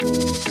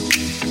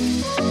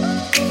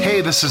Hey,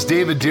 this is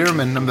David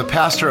Dearman. I'm the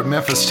pastor at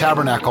Memphis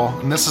Tabernacle,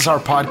 and this is our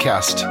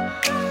podcast.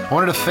 I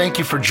wanted to thank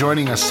you for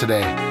joining us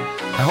today.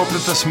 I hope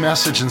that this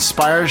message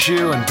inspires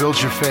you and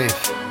builds your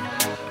faith.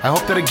 I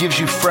hope that it gives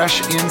you fresh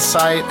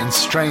insight and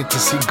strength to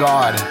see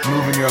God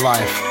move in your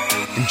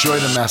life. Enjoy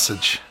the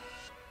message.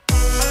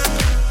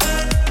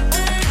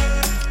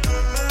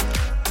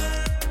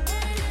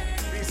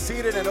 Be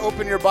seated and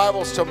open your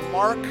Bibles to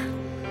Mark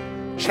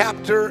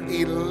chapter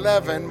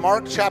 11,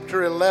 Mark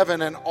chapter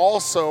 11, and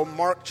also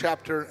Mark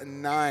chapter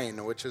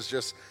 9, which is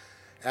just,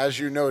 as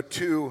you know,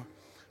 two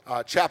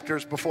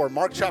chapters before.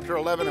 Mark chapter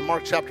 11 and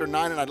Mark chapter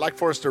 9, and I'd like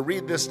for us to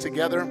read this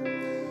together.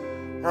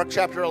 Mark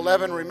chapter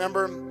 11,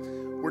 remember,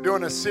 we're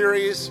doing a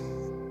series,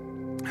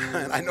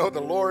 and I know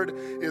the Lord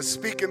is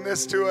speaking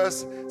this to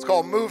us. It's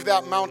called Move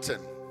That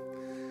Mountain.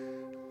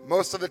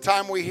 Most of the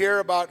time we hear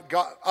about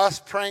us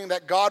praying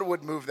that God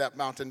would move that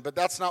mountain, but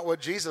that's not what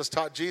Jesus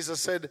taught.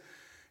 Jesus said,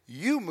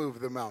 you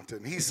move the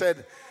mountain. He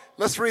said,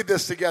 let's read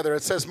this together.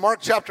 It says, Mark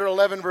chapter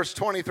 11, verse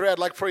 23. I'd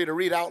like for you to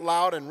read out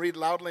loud and read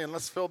loudly, and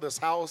let's fill this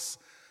house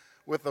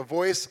with the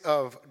voice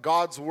of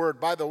God's word.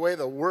 By the way,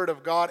 the word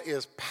of God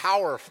is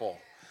powerful.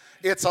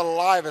 It's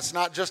alive. It's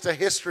not just a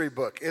history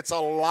book. It's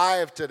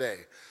alive today.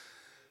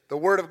 The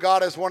word of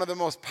God is one of the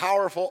most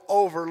powerful,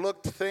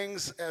 overlooked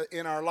things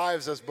in our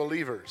lives as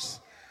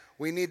believers.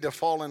 We need to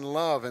fall in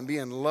love and be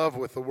in love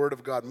with the word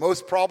of God.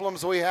 Most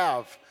problems we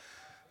have,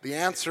 the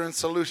answer and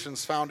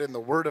solutions found in the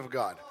Word of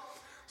God.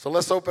 So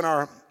let's open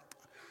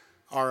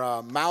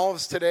our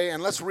mouths today,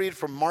 and let's read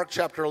from Mark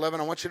chapter 11.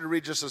 I want you to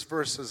read just as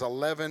verses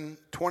 11,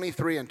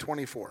 23, and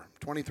 24.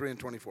 23 and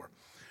 24.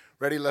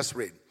 Ready? Let's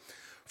read.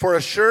 For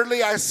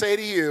assuredly I say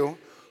to you,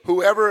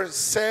 whoever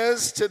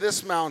says to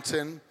this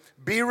mountain,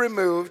 be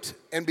removed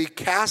and be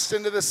cast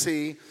into the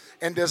sea,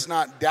 and does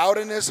not doubt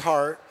in his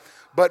heart,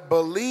 but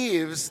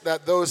believes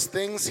that those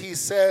things he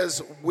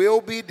says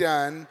will be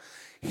done,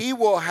 he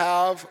will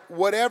have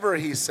whatever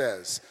he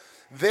says.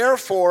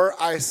 Therefore,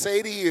 I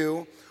say to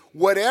you,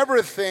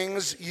 whatever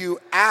things you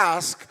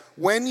ask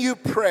when you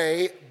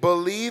pray,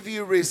 believe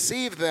you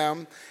receive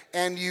them,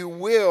 and you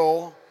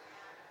will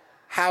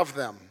have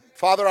them.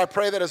 Father, I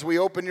pray that as we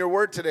open your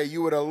word today,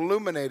 you would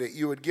illuminate it,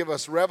 you would give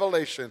us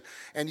revelation,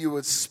 and you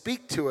would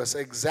speak to us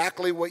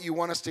exactly what you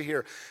want us to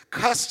hear.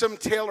 Custom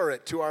tailor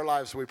it to our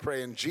lives, we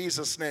pray in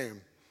Jesus' name.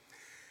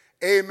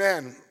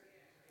 Amen.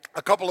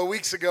 A couple of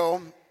weeks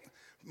ago,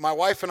 my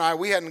wife and I,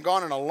 we hadn't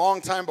gone in a long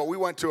time, but we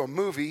went to a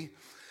movie,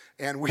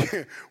 and we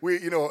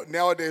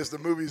nowadays the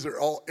movies are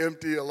all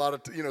empty.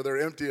 They're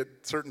empty at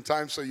certain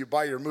times, so you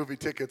buy your movie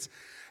tickets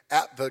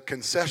at the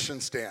concession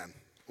stand,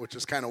 which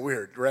is kind of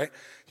weird, right?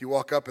 You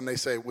walk up and they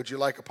say, would you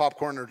like a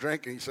popcorn or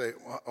drink? And you say,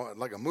 well, I'd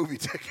like a movie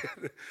ticket,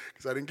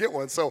 because I didn't get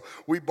one. So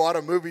we bought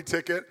a movie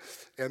ticket,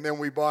 and then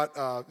we bought,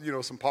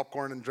 some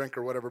popcorn and drink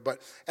or whatever.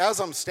 But as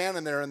I'm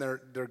standing there and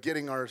they're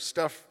getting our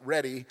stuff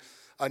ready,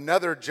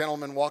 another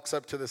gentleman walks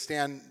up to the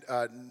stand,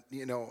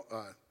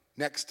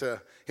 next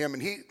to him,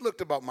 and he looked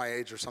about my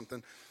age or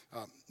something,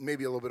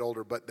 maybe a little bit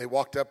older, but they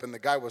walked up, and the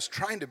guy was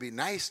trying to be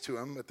nice to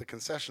him at the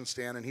concession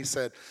stand, and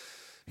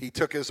he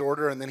took his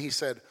order, and then he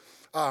said,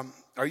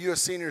 are you a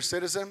senior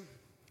citizen?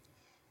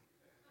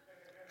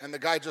 And the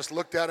guy just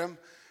looked at him,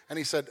 and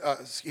he said,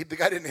 the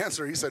guy didn't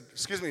answer. He said,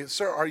 excuse me,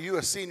 sir, are you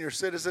a senior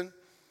citizen?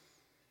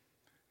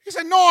 He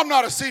said, no, I'm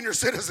not a senior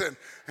citizen.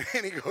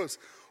 And he goes,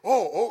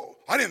 Oh,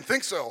 I didn't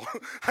think so.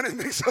 I didn't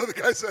think so. The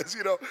guy says,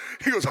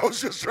 he goes, I was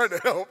just trying to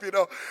help,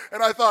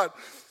 And I thought,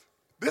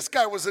 this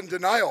guy was in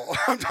denial.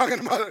 I'm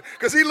talking about it,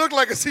 because he looked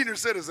like a senior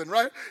citizen,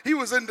 right? He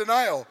was in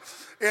denial.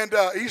 And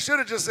he should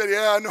have just said,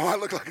 yeah, I know I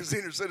look like a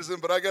senior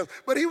citizen,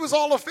 but he was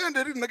all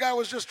offended, and the guy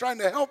was just trying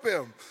to help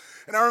him.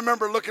 And I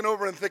remember looking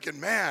over and thinking,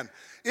 man,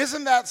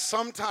 isn't that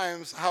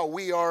sometimes how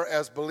we are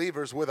as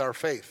believers with our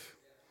faith?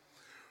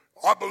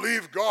 I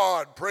believe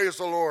God, praise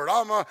the Lord.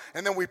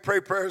 And then we pray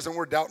prayers and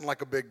we're doubting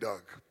like a big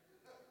dog.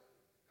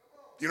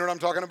 You know what I'm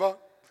talking about?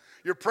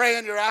 You're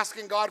praying, you're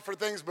asking God for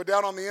things, but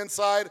down on the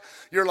inside,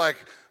 you're like,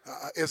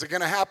 is it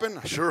going to happen?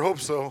 I sure hope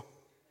so.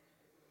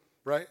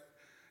 Right?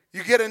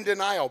 You get in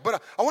denial.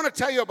 But I want to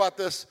tell you about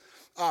this.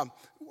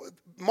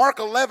 Mark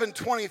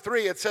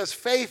 11:23, it says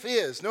faith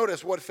is.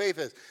 Notice what faith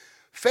is.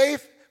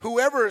 Faith,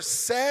 whoever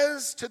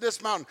says to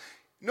this mountain.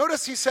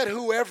 Notice he said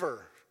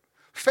whoever.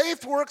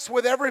 Faith works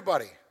with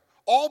everybody.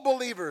 All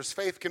believers,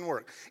 faith can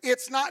work.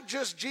 It's not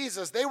just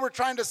Jesus. They were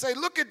trying to say,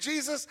 look at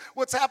Jesus,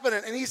 what's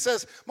happening? And he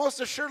says, most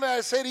assuredly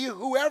I say to you,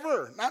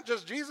 whoever, not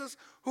just Jesus,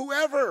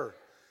 whoever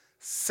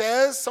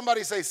says,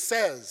 somebody say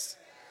says.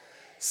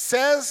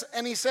 Says,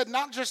 and he said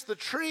not just the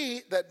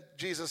tree that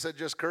Jesus had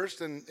just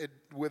cursed and it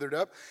withered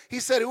up. He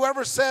said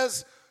whoever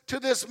says to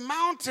this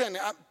mountain,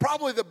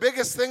 probably the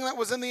biggest thing that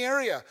was in the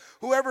area,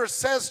 whoever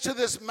says to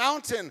this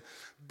mountain,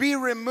 be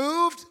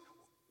removed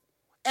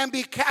and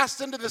be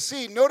cast into the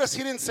sea. Notice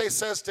he didn't say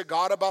says to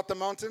God about the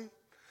mountain.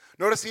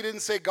 Notice he didn't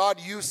say, God,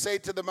 you say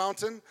to the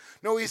mountain.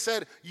 No, he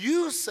said,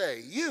 you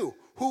say, you,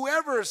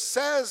 whoever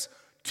says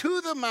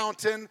to the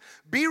mountain,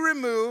 be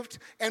removed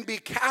and be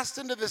cast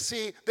into the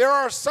sea. There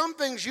are some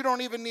things you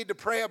don't even need to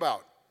pray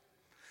about.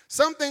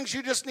 Some things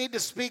you just need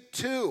to speak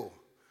to.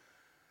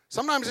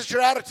 Sometimes it's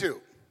your attitude.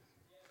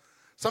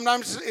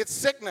 Sometimes it's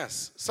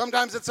sickness.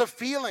 Sometimes it's a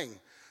feeling.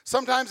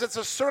 Sometimes it's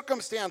a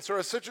circumstance or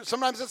a situation.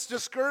 Sometimes it's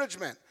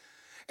discouragement.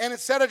 And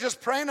instead of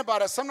just praying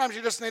about it, sometimes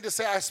you just need to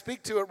say, I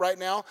speak to it right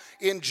now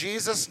in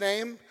Jesus'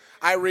 name.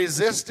 I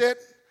resist it.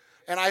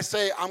 And I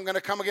say, I'm going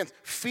to come against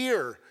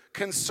fear,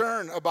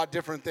 concern about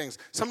different things.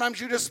 Sometimes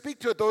you just speak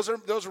to it. Those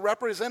are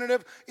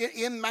representative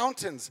in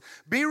mountains.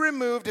 Be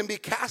removed and be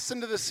cast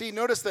into the sea.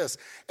 Notice this.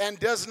 And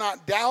does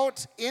not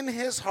doubt in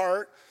his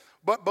heart,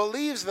 but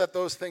believes that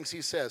those things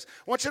he says.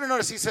 I want you to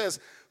notice he says,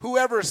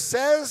 whoever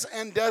says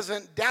and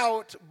doesn't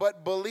doubt,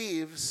 but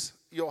believes,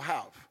 you'll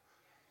have.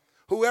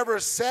 Whoever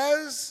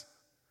says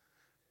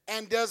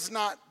and does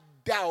not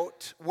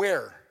doubt,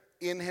 where?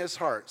 In his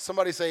heart.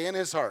 Somebody say, in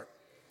his heart.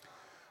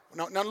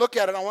 Now look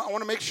at it. I want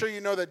to make sure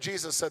you know that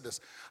Jesus said this.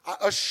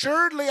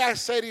 Assuredly, I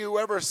say to you,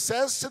 whoever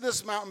says to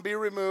this mountain, be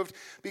removed,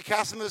 be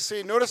cast into the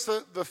sea. Notice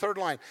the third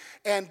line.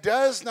 And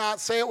does not,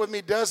 say it with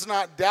me, does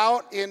not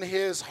doubt in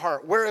his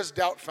heart. Where is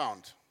doubt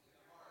found?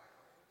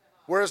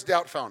 Where is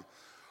doubt found?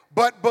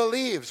 But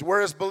believes.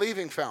 Where is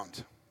believing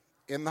found?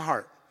 In the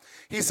heart.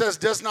 He says,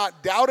 does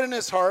not doubt in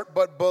his heart,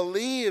 but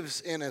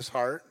believes in his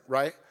heart,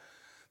 right?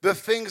 The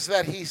things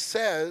that he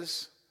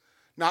says,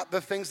 not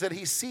the things that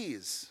he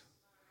sees.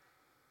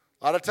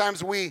 A lot of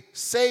times we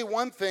say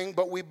one thing,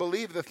 but we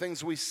believe the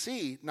things we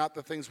see, not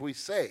the things we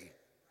say.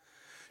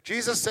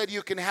 Jesus said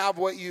you can have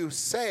what you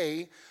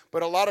say,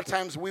 but a lot of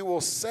times we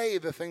will say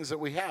the things that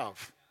we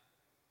have.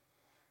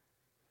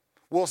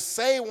 We'll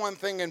say one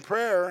thing in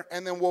prayer,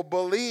 and then we'll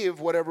believe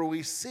whatever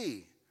we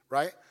see,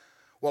 right?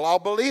 Well, I'll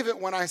believe it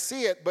when I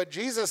see it, but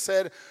Jesus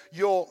said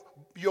you'll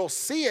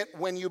see it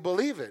when you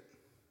believe it.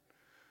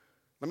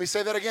 Let me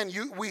say that again.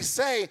 We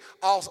say,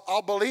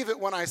 I'll believe it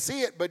when I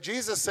see it, but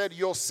Jesus said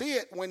you'll see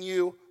it when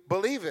you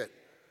believe it.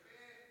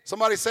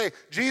 Somebody say,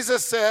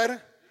 Jesus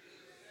said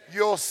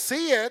you'll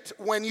see it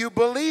when you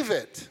believe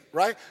it,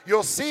 right?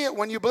 You'll see it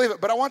when you believe it.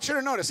 But I want you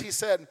to notice, he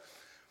said,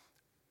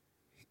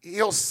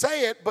 he'll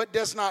say it, but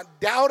does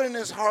not doubt in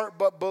his heart,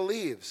 but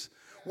believes.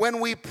 When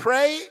we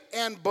pray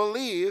and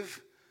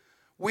believe,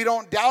 we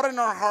don't doubt in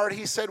our heart.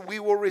 He said we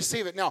will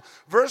receive it. Now,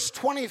 verse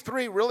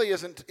 23 really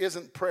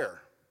isn't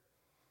prayer.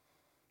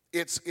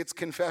 It's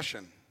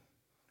confession.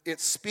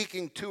 It's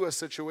speaking to a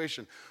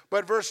situation.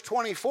 But verse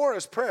 24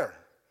 is prayer.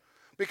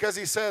 Because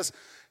he says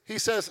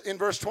in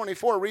verse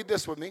 24, read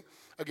this with me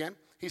again.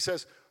 He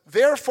says,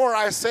 therefore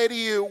I say to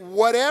you,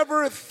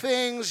 whatever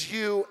things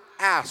you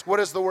ask.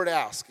 What is the word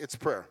ask? It's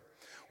prayer.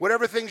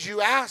 Whatever things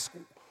you ask,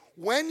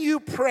 when you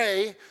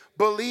pray,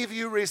 believe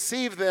you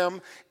receive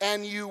them,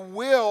 and you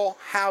will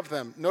have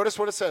them. Notice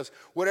what it says.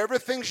 Whatever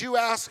things you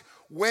ask,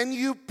 when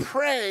you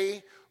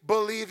pray,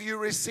 believe you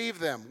receive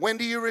them. When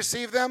do you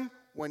receive them?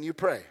 When you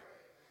pray.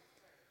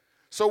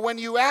 So when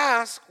you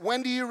ask,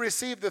 when do you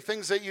receive the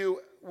things that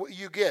you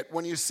get?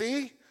 When you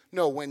see?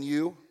 No, when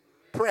you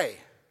pray.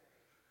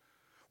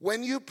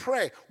 When you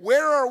pray.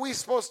 Where are we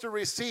supposed to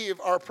receive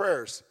our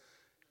prayers?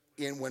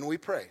 When we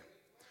pray.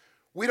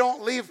 We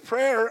don't leave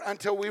prayer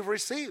until we've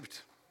received.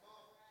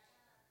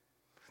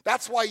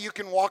 That's why you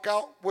can walk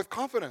out with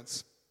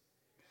confidence.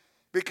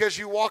 Because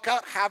you walk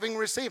out having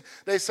received.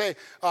 They say,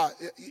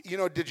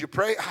 did you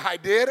pray? I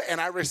did, and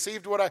I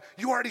received what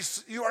you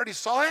already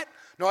saw it?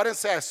 No, I didn't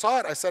say I saw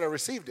it. I said I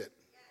received it.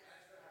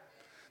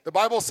 The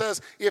Bible says,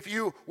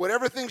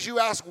 whatever things you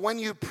ask, when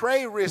you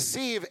pray,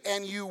 receive,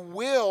 and you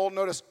will.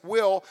 Notice,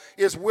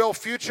 is will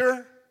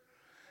future?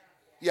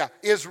 Yeah.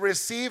 Is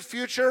receive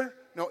future?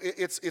 No,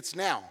 it's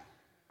now.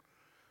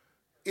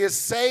 Is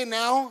say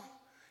now?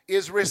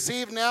 Is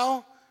receive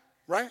now?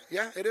 Right?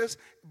 Yeah, it is.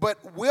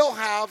 But will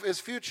have is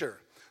future.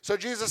 So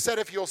Jesus said,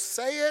 if you'll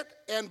say it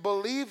and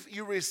believe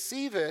you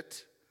receive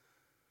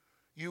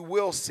you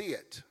will see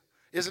it.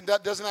 Doesn't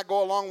that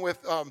go along with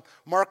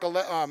Mark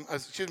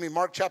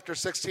chapter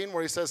 16,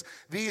 where he says,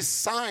 these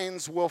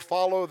signs will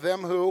follow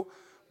them who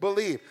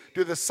believe.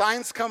 Do the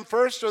signs come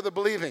first or the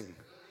believing?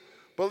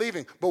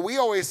 Believing. But we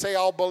always say,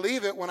 I'll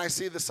believe it when I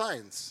see the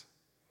signs.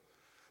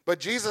 But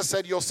Jesus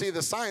said, you'll see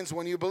the signs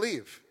when you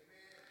believe.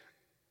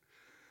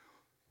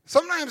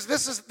 Sometimes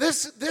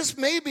this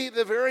may be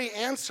the very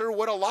answer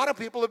what a lot of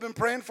people have been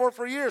praying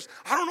for years.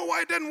 I don't know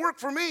why it didn't work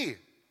for me.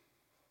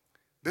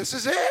 This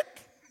is it.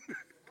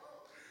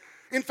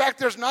 In fact,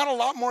 there's not a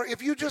lot more.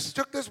 If you just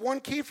took this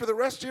one key for the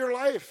rest of your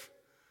life,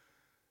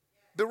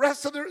 the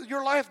rest of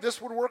your life,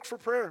 this would work for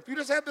prayer. If you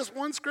just had this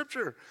one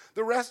scripture,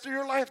 the rest of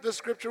your life, this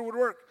scripture would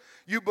work.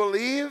 You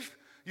believe,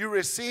 you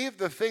receive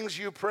the things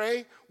you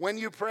pray. When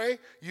you pray,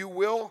 you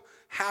will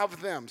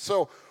have them.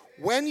 So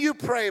when you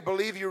pray,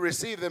 believe you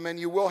receive them, and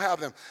you will have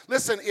them.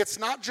 Listen, it's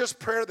not just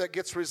prayer that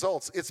gets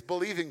results. It's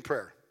believing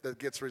prayer that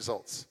gets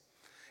results.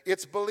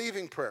 It's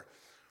believing prayer.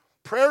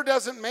 Prayer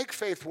doesn't make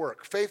faith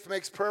work. Faith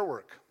makes prayer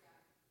work.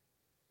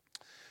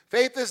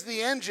 Faith is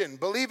the engine.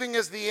 Believing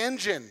is the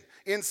engine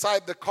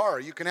inside the car.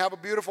 You can have a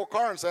beautiful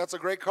car and say, that's a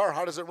great car.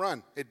 How does it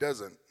run? It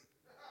doesn't.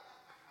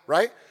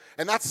 Right?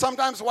 And that's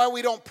sometimes why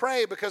we don't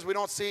pray, because we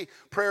don't see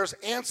prayers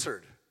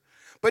answered.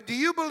 But do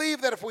you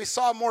believe that if we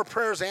saw more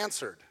prayers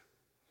answered,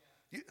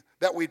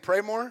 that we'd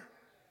pray more?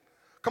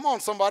 Come on,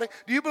 somebody.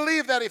 Do you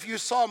believe that if you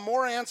saw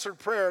more answered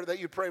prayer, that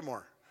you'd pray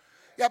more?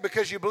 Yeah,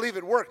 because you believe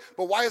it worked.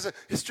 But why is it?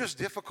 It's just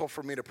difficult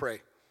for me to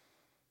pray.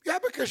 Yeah,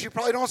 because you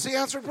probably don't see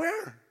answered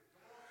prayer.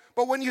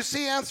 But when you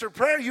see answered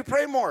prayer, you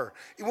pray more.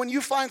 When you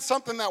find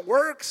something that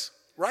works,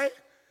 right,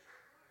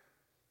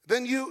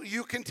 then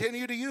you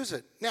continue to use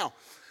it. Now,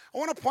 I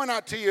want to point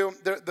out to you,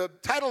 the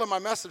title of my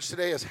message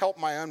today is Help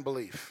My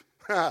Unbelief.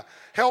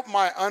 Help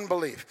my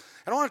unbelief.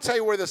 And I want to tell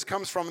you where this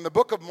comes from. In the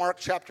book of Mark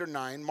chapter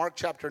 9,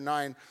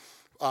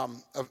 a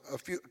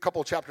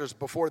couple of chapters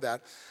before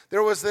that,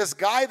 there was this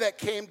guy that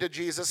came to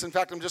Jesus. In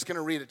fact, I'm just going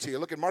to read it to you.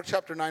 Look at Mark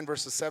chapter 9,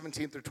 verses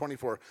 17 through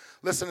 24.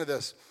 Listen to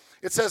this.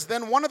 It says,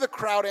 "Then one of the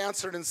crowd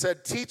answered and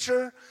said,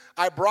 'Teacher,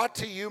 I brought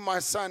to you my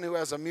son who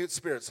has a mute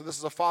spirit.'" So this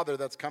is a father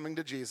that's coming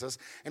to Jesus.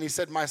 And he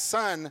said, "My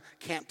son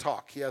can't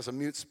talk. He has a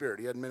mute spirit."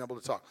 He hadn't been able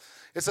to talk.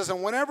 It says,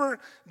 "And whenever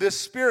this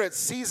spirit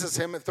seizes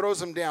him, it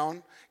throws him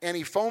down, and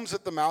he foams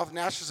at the mouth,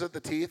 gnashes at the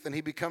teeth, and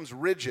he becomes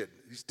rigid."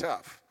 He's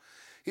tough.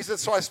 He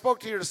said, "So I spoke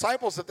to your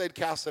disciples that they'd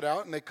cast it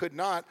out, and they could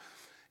not."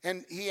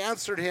 And he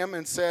answered him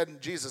and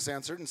said, Jesus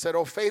answered and said,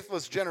 "O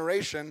faithless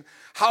generation,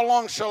 how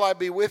long shall I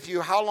be with you?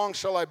 How long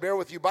shall I bear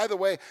with you?" By the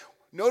way,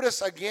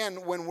 notice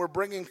again when we're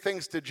bringing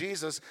things to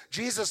Jesus,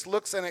 Jesus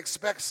looks and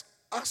expects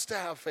us to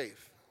have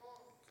faith.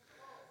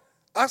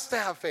 Us to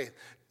have faith.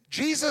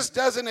 Jesus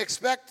doesn't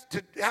expect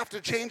to have to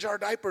change our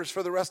diapers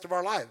for the rest of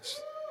our lives.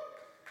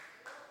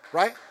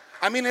 Right?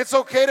 I mean, it's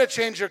okay to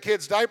change your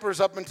kids' diapers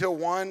up until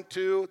 1,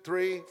 2,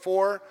 3,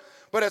 4.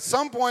 But at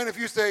some point, if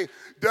you say,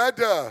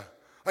 "Dada,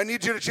 I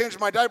need you to change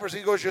my diapers,"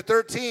 he goes, "You're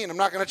 13. I'm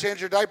not going to change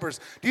your diapers."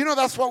 Do you know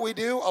that's what we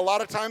do a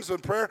lot of times when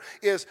prayer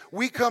is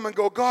we come and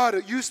go,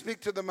 "God, you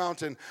speak to the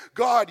mountain.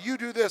 God, you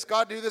do this.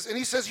 God, do this." And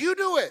he says, "You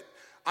do it."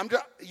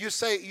 You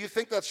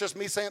think that's just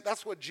me saying it?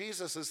 That's what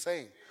Jesus is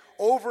saying.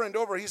 Over and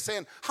over, he's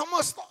saying, how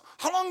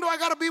long do I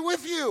got to be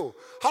with you?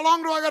 How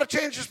long do I got to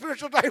change your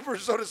spiritual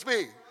diapers, so to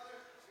speak?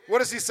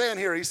 What is he saying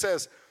here? He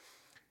says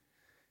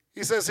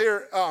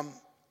here,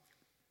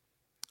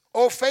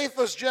 "O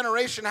faithless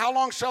generation, how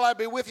long shall I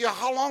be with you?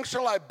 How long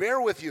shall I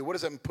bear with you?" What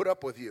does that put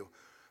up with you?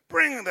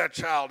 "Bring that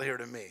child here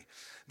to me."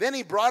 Then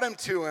he brought him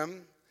to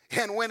him,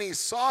 and when he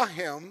saw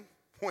him,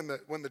 when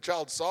the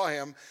child saw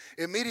him,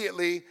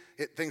 immediately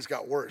things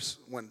got worse.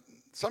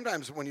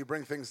 Sometimes when you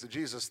bring things to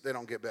Jesus, they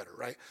don't get better,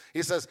 right?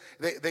 He says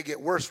they get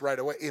worse right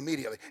away,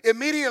 immediately.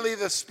 Immediately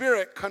the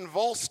spirit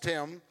convulsed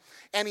him,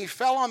 and he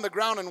fell on the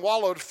ground and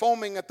wallowed,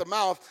 foaming at the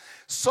mouth.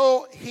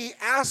 So he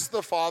asked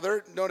the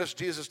father, notice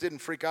Jesus didn't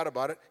freak out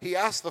about it. He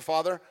asked the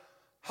father,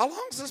 "How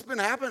long has this been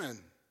happening?"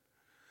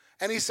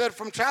 And he said,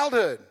 "From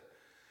childhood."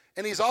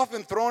 And he's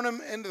often thrown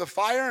him into the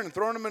fire and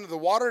thrown him into the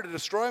water to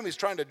destroy him. He's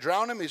trying to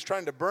drown him. He's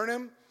trying to burn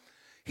him.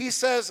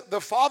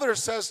 The father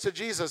says to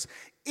Jesus,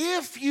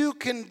 "If you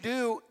can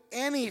do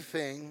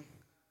anything,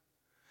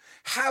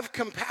 have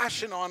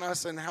compassion on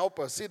us and help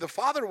us." See, the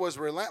father was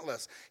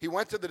relentless. He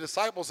went to the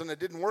disciples and it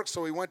didn't work,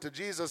 so he went to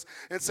Jesus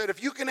and said,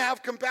 "If you can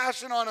have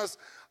compassion on us,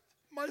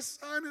 my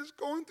son is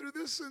going through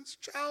this since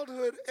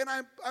childhood, and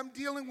I'm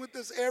dealing with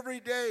this every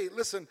day."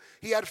 Listen,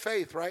 he had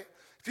faith, right?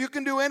 "If you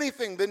can do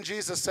anything," then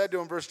Jesus said to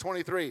him, verse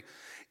 23,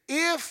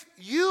 "if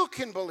you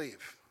can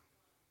believe."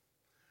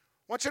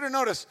 I want you to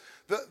notice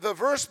the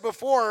verse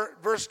before,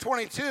 verse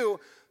 22,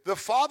 the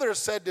father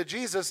said to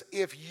Jesus,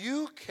 "If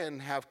you can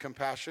have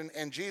compassion,"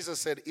 and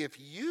Jesus said, "If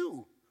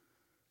you."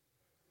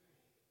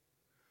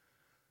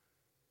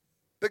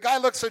 The guy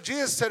looks at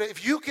Jesus and said,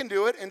 "If you can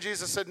do it," and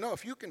Jesus said, "No,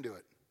 if you can do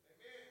it."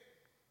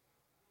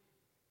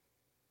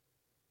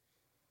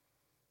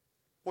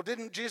 Well,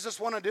 didn't Jesus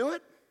want to do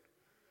it?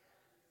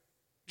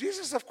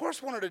 Jesus, of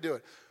course, wanted to do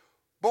it.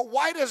 But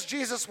why does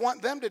Jesus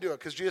want them to do it?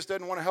 Because Jesus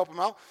doesn't want to help them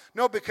out?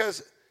 No,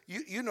 because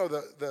you know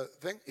the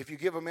thing. If you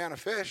give a man a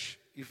fish,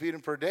 you feed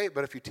him for a day.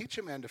 But if you teach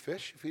a man to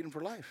fish, you feed him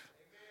for life.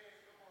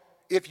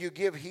 If you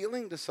give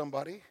healing to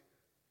somebody,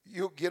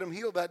 you'll get them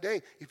healed that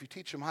day. If you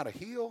teach them how to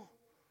heal,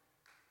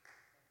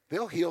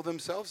 they'll heal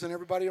themselves and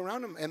everybody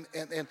around them.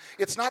 And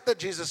it's not that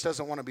Jesus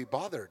doesn't want to be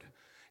bothered.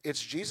 It's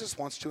Jesus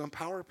wants to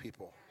empower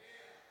people.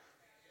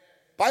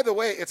 By the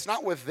way, it's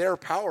not with their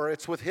power,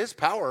 it's with his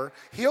power.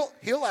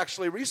 He'll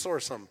actually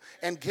resource them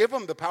and give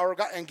them the power of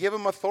God and give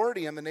them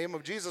authority in the name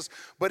of Jesus.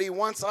 But he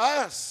wants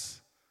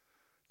us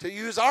to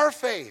use our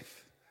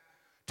faith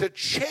to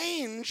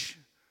change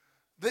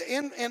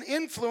and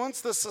influence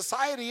the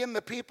society and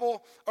the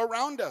people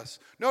around us.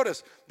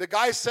 Notice, the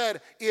guy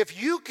said, "If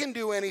you can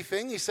do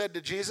anything," he said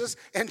to Jesus,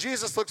 and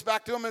Jesus looks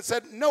back to him and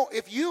said, "No,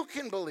 if you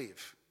can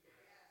believe."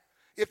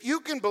 If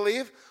you can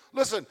believe,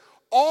 listen,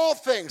 all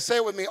things, say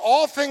it with me,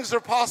 all things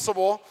are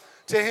possible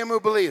to him who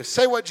believes.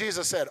 Say what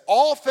Jesus said.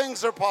 All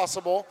things are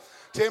possible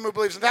to him who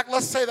believes. In fact,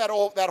 let's say that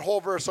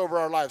whole verse over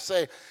our lives.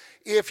 Say,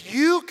 if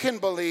you can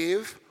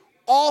believe,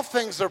 all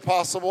things are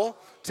possible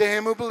to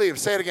him who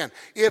believes. Say it again.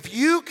 If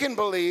you can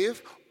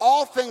believe,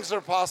 all things are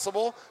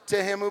possible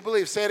to him who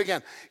believes. Say it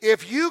again.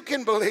 If you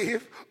can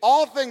believe,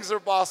 all things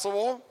are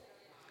possible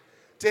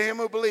to him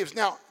who believes.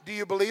 Now, do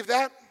you believe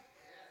that?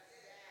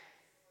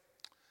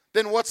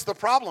 then what's the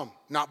problem?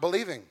 Not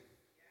believing.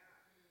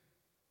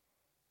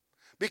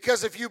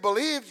 Because if you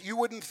believed, you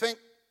wouldn't think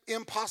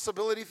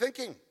impossibility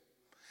thinking.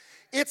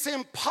 It's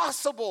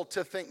impossible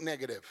to think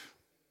negative.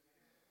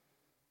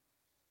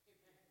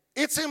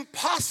 It's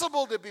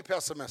impossible to be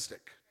pessimistic.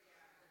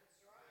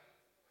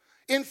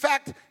 In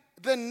fact,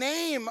 the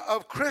name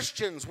of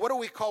Christians,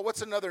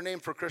 what's another name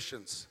for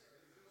Christians?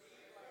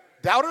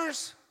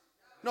 Doubters?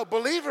 No,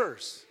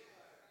 believers.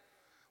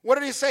 What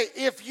did he say?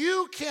 If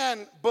you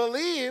can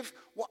believe,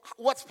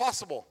 what's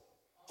possible?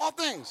 All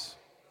things.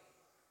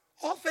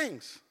 All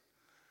things.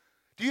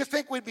 Do you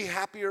think we'd be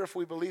happier if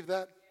we believed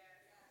that?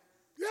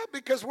 Yeah,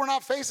 because we're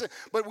not facing it.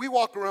 But we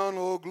walk around,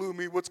 oh,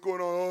 gloomy, what's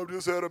going on? Oh, I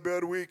just had a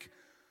bad week.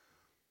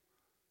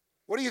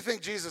 What do you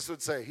think Jesus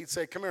would say? He'd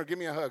say, come here, give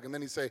me a hug. And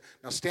then he'd say,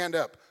 now stand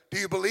up. Do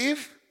you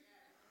believe?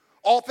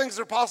 All things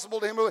are possible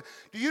to him.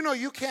 Do you know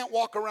you can't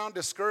walk around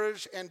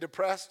discouraged and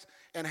depressed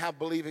and have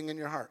believing in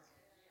your heart?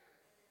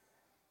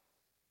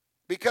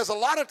 Because a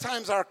lot of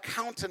times our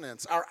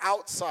countenance, our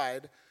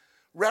outside,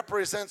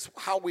 represents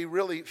how we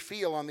really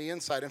feel on the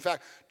inside. In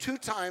fact, 2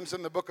 times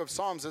in the book of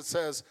Psalms it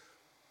says,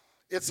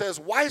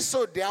 why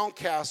so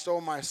downcast, O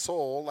my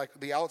soul, like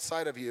the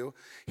outside of you?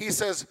 He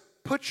says,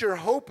 put your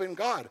hope in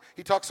God.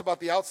 He talks about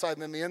the outside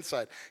and then the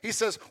inside. He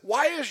says,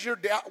 why does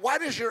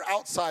your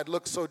outside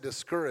look so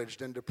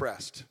discouraged and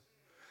depressed?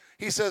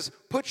 He says,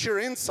 put your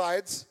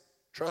insides,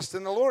 trust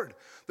in the Lord.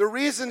 The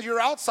reason your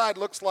outside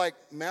looks like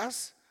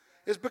mess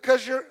is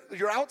because your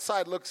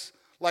outside looks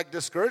like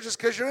discouraged, is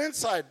because your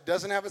inside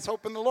doesn't have its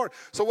hope in the Lord.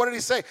 So what did he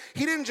say?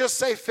 He didn't just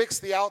say fix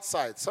the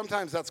outside.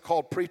 Sometimes that's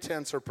called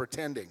pretense or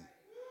pretending.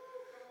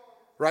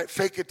 Right?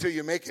 Fake it till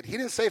you make it. He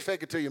didn't say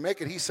fake it till you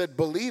make it. He said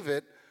believe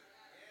it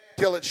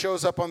till it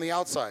shows up on the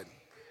outside.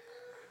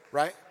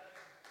 Right?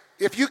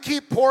 If you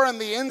keep pouring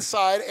the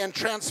inside and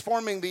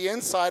transforming the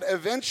inside,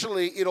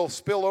 eventually it'll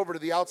spill over to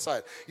the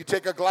outside. You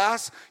take a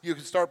glass, you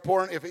can start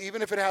pouring,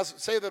 even if it has,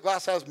 say the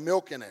glass has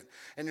milk in it,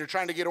 and you're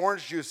trying to get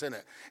orange juice in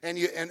it, and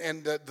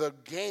the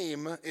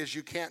game is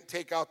you can't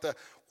take out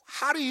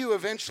how do you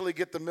eventually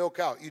get the milk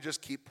out? You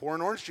just keep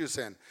pouring orange juice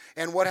in.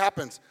 And what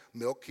happens?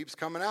 Milk keeps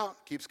coming out,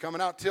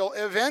 till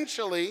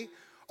eventually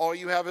all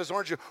you have is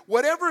orange juice.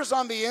 Whatever's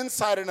on the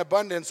inside in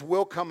abundance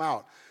will come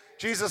out.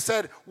 Jesus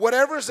said,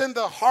 whatever's in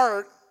the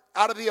heart,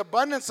 out of the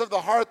abundance of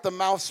the heart, the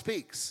mouth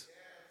speaks,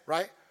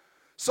 right?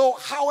 So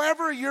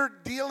however you're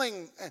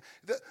dealing,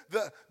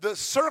 the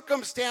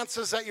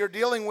circumstances that you're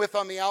dealing with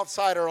on the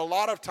outside are a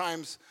lot of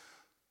times,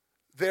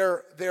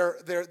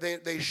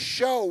 they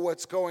show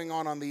what's going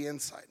on the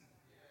inside.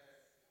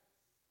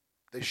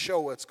 They show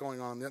what's going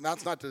on. And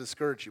that's not to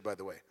discourage you, by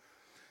the way.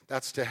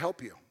 That's to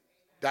help you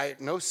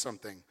diagnose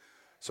something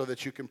so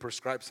that you can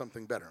prescribe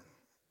something better.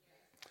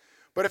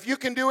 But if you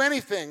can do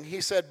anything,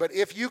 he said, but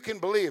if you can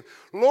believe,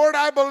 Lord,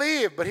 I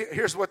believe. But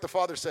here's what the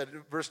father said,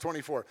 verse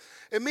 24.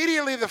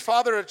 Immediately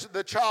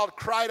the child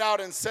cried out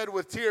and said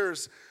with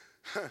tears,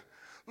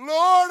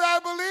 Lord,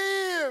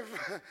 I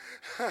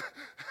believe.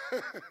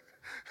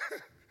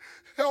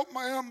 Help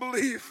my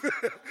unbelief.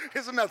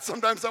 Isn't that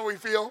sometimes how we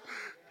feel?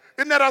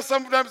 Isn't that how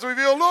sometimes we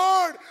feel?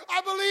 Lord,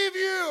 I believe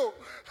you.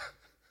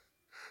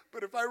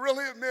 But if I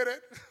really admit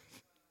it,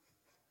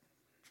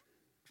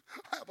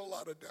 I have a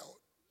lot of doubt.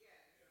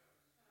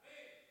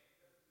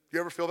 You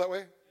ever feel that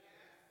way?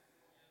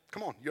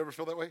 Come on, you ever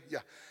feel that way? Yeah.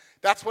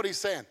 That's what he's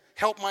saying.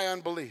 Help my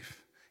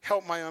unbelief.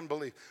 Help my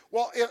unbelief.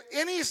 Well, if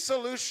any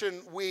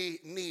solution we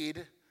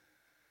need,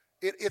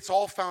 it's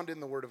all found in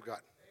the Word of God.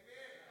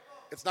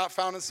 It's not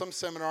found in some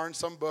seminar, in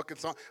some book.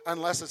 It's not,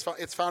 unless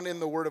it's found in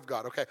the Word of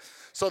God. Okay.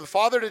 So the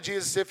Father to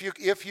Jesus, if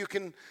you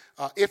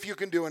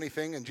can do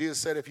anything, and Jesus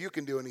said, if you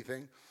can do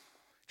anything,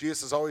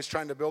 Jesus is always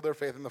trying to build their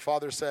faith, and the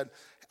Father said,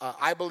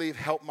 I believe,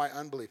 help my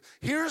unbelief.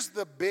 Here's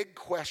the big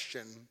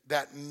question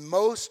that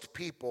most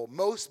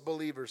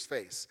believers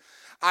face.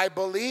 I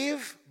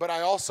believe, but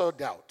I also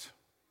doubt.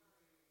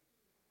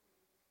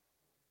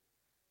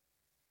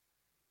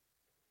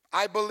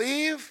 I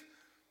believe,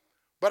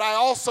 but I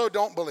also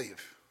don't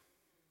believe.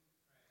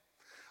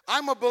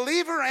 I'm a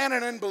believer and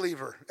an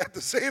unbeliever at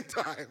the same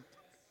time.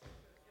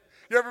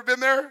 You ever been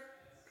there?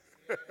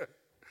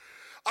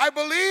 I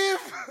believe,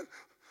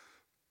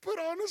 but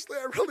honestly,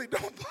 I really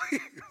don't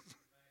believe.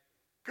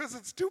 Because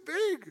it's too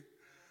big.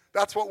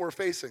 That's what we're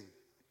facing.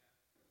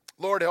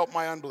 Lord, help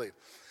my unbelief.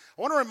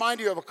 I want to remind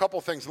you of a couple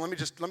things. And let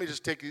me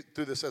just take you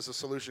through this as a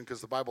solution,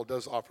 because the Bible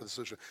does offer the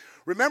solution.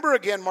 Remember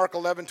again, Mark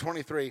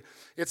 11:23.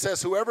 It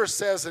says, whoever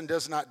says and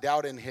does not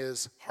doubt in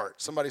his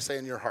heart. Somebody say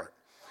in your heart.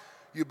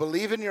 You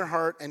believe in your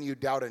heart and you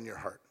doubt in your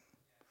heart.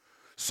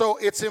 So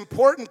it's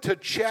important to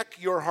check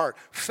your heart.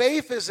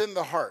 Faith is in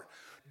the heart.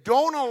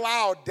 Don't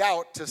allow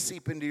doubt to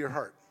seep into your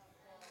heart.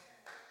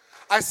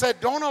 I said,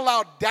 don't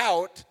allow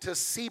doubt to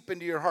seep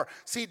into your heart.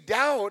 See,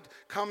 doubt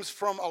comes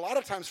a lot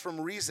of times from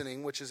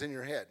reasoning, which is in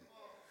your head.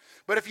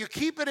 But if you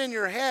keep it in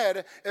your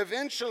head,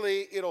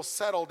 eventually it'll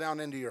settle down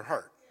into your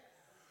heart.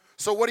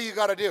 So what do you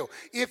got to do?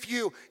 If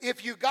you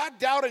got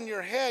doubt in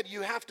your head,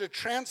 you have to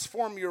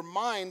transform your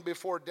mind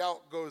before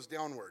doubt goes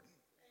downward.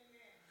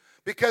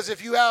 Because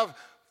if you have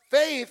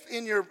Faith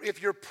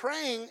if you're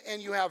praying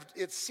and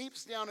it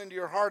seeps down into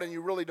your heart and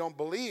you really don't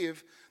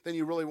believe, then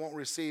you really won't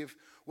receive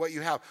what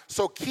you have.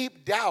 So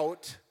keep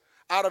doubt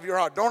out of your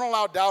heart. Don't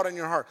allow doubt in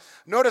your heart.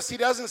 Notice he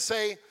doesn't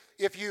say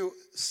if you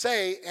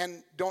say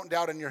and don't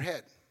doubt in your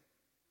head.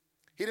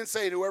 He didn't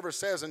say whoever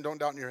says and don't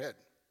doubt in your head.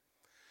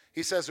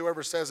 He says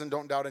whoever says and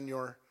don't doubt in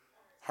your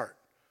heart.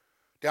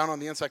 Down on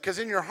the inside. Because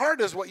in your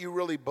heart is what you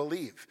really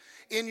believe.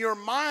 In your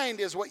mind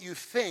is what you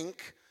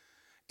think.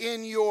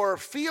 In your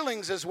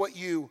feelings is what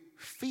you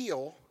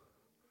feel.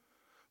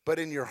 But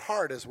in your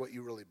heart is what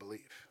you really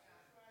believe.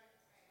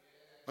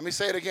 Let me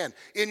say it again.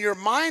 In your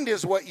mind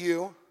is what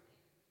you,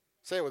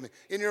 say it with me.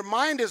 In your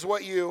mind is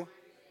what you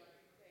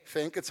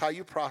think. It's how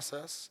you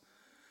process.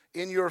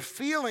 In your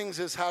feelings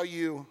is how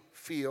you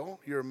feel,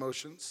 your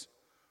emotions,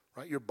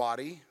 right? Your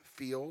body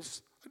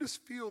feels. I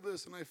just feel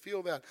this and I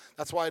feel that.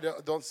 That's why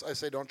I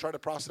say don't try to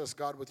process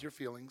God with your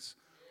feelings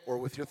or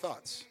with your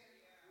thoughts.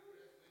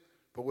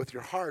 But with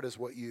your heart is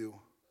what you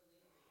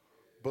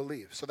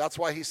believe. So that's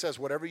why he says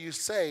whatever you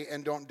say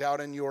and don't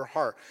doubt in your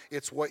heart.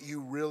 It's what you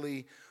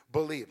really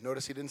believe.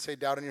 Notice he didn't say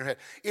doubt in your head.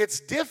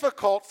 It's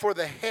difficult for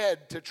the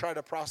head to try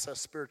to process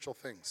spiritual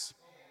things.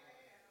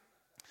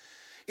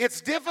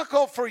 It's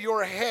difficult for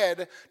your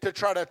head to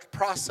try to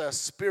process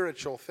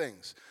spiritual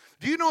things.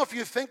 Do you know if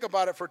you think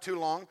about it for too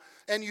long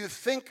and you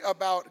think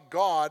about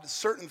God,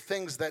 certain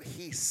things that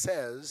he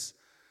says,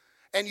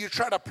 and you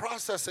try to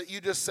process it,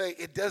 you just say,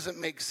 it doesn't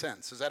make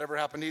sense. Has that ever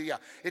happened to you? Yeah.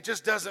 It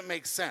just doesn't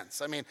make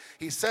sense. I mean,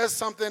 he says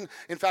something.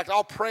 In fact,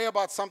 I'll pray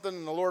about something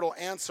and the Lord will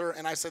answer,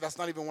 and I say, that's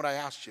not even what I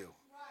asked you.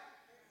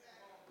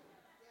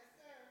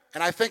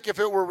 And I think if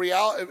it were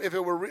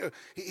real,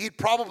 he'd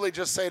probably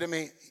just say to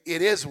me,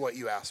 it is what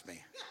you asked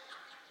me.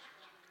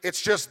 It's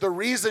just the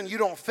reason you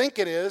don't think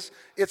it is,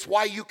 it's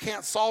why you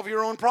can't solve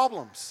your own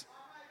problems.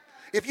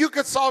 If you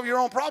could solve your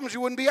own problems,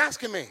 you wouldn't be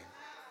asking me.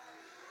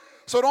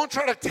 So don't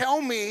try to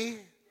tell me,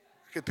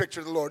 I can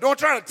picture the Lord, don't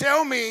try to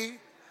tell me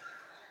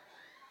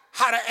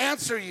how to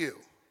answer you.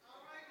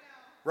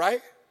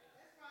 Right?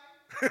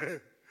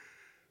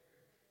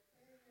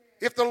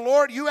 If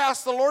you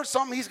ask the Lord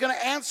something, he's going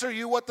to answer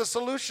you what the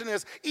solution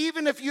is,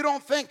 even if you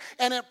don't think,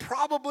 and it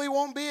probably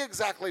won't be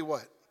exactly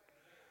what?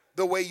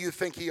 The way you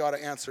think he ought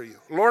to answer you.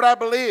 Lord, I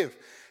believe.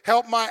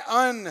 Help my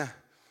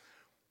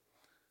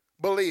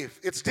unbelief.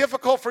 It's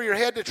difficult for your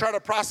head to try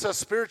to process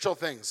spiritual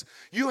things.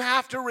 You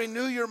have to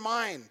renew your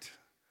mind.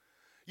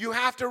 You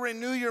have to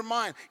renew your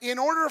mind. In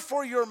order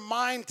for your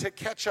mind to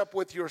catch up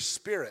with your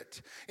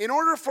spirit, in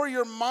order for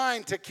your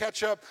mind to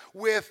catch up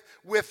with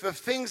the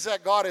things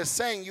that God is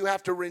saying, you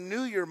have to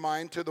renew your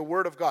mind to the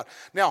Word of God.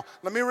 Now,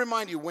 let me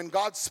remind you, when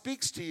God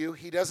speaks to you,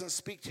 he doesn't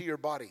speak to your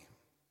body.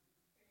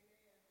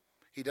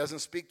 He doesn't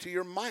speak to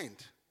your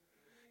mind.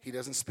 He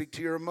doesn't speak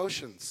to your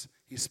emotions.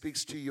 He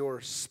speaks to your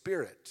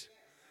spirit,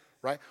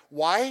 right?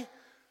 Why?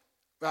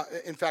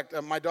 In fact,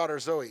 my daughter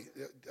Zoe,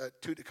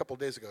 a couple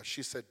days ago,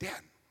 she said,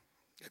 Dad,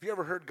 have you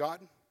ever heard God?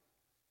 And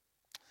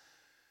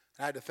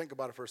I had to think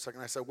about it for a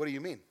second. I said, what do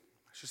you mean?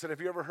 She said,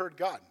 have you ever heard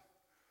God?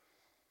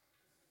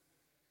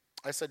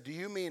 I said, do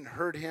you mean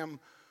heard him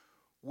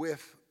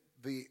with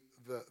the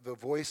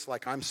voice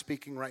like I'm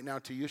speaking right now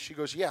to you? She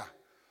goes, yeah.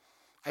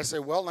 I say,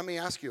 well, let me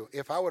ask you,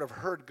 if I would have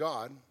heard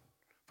God,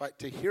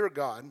 to hear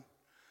God,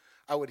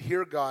 I would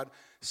hear God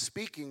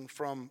speaking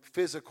from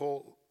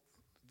physical,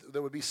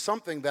 there would be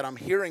something that I'm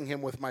hearing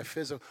him with my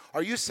physical.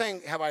 Are you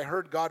saying, have I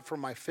heard God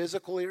from my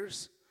physical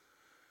ears?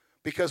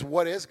 Because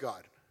what is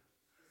God?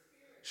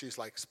 She's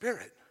like,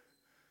 spirit.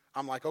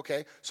 I'm like,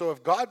 okay, so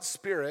if God's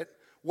spirit,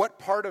 what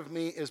part of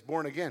me is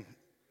born again?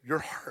 Your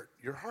heart,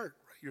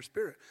 right? Your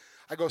spirit.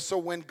 I go, so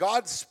when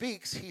God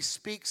speaks, he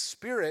speaks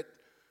spirit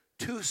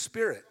to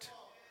spirit.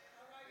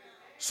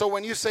 So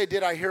when you say,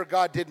 did I hear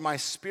God? Did my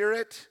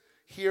spirit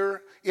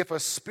hear? If a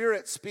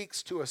spirit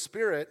speaks to a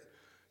spirit,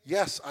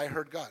 yes, I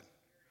heard God.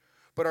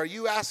 But are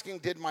you asking,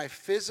 did my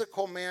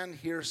physical man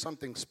hear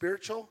something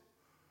spiritual?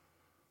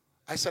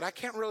 I said, I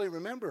can't really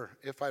remember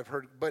if I've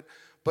heard, but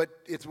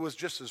it was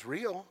just as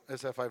real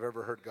as if I've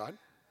ever heard God.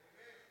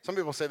 Some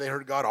people say they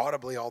heard God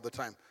audibly all the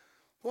time.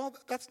 Well,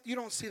 you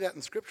don't see that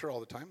in Scripture all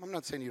the time. I'm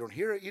not saying you don't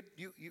hear it.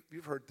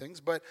 You've heard things.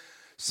 But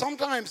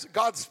sometimes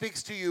God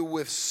speaks to you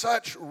with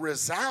such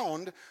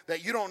resound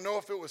that you don't know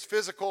if it was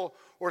physical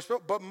or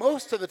spiritual. But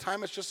most of the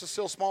time, it's just a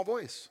still small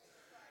voice.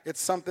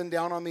 It's something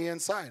down on the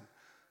inside.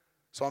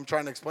 So I'm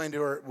trying to explain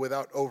to her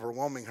without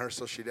overwhelming her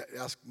so she'd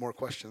ask more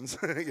questions,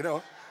 you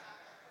know.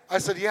 I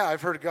said, yeah,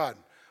 I've heard God.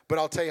 But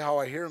I'll tell you how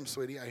I hear him,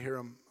 sweetie. I hear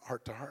him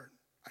heart to heart.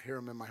 I hear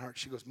him in my heart.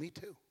 She goes, me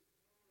too.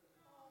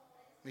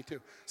 Me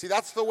too. See,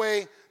 that's the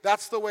way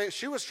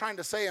she was trying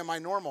to say, am I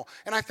normal?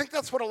 And I think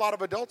that's what a lot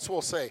of adults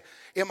will say.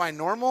 Am I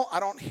normal? I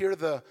don't hear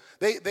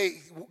they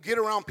get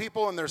around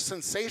people and they're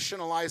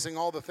sensationalizing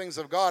all the things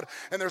of God.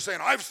 And they're saying,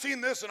 I've seen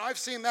this and I've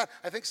seen that.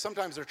 I think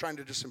sometimes they're trying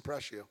to just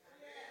impress you.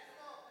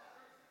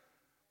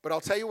 But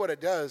I'll tell you what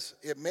it does.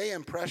 It may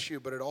impress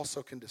you, but it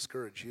also can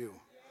discourage you.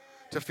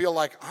 To feel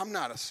like, I'm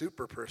not a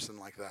super person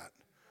like that.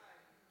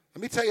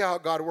 Let me tell you how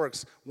God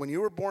works. When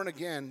you were born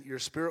again, your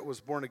spirit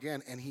was born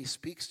again, and he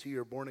speaks to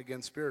your born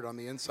again spirit on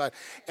the inside.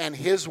 And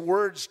his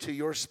words to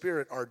your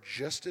spirit are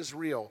just as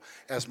real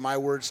as my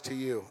words to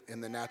you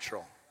in the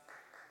natural.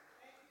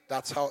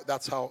 That's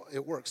how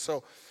it works.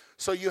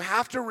 So you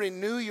have to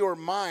renew your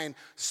mind.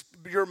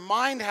 Your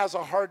mind has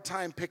a hard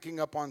time picking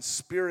up on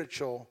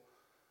spiritual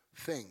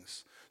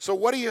things. So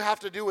what do you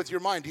have to do with your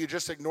mind? Do you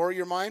just ignore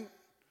your mind?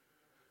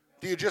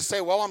 Do you just say,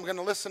 well, I'm going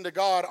to listen to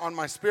God on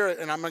my spirit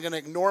and I'm going to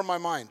ignore my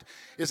mind?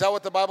 Is that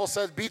what the Bible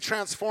says? Be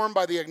transformed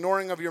by the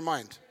ignoring of your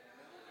mind.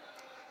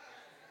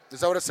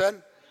 Is that what it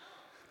said?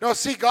 No,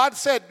 see, God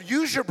said,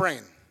 use your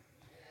brain.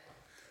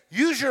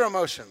 Use your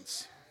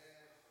emotions.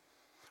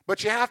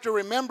 But you have to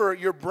remember,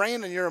 your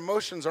brain and your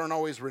emotions aren't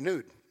always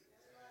renewed.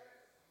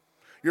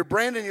 Your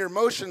brain and your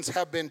emotions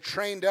have been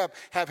trained up,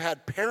 have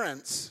had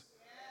parents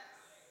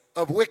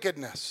of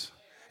wickedness,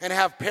 and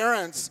have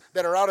parents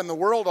that are out in the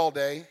world all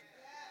day,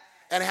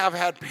 and have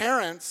had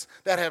parents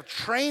that have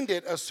trained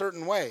it a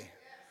certain way.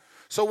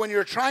 So when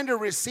you're trying to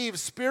receive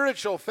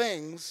spiritual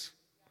things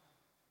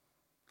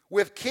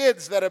with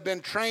kids that have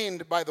been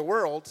trained by the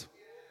world,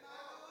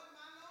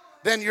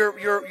 then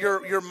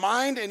your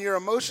mind and your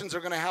emotions are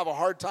going to have a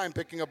hard time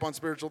picking up on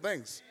spiritual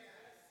things.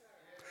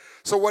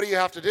 So what do you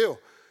have to do?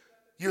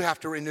 You have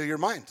to renew your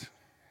mind.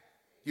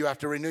 You have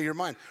to renew your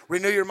mind.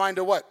 Renew your mind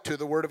to what? To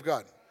the Word of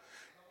God.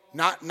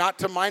 Not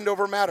to mind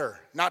over matter.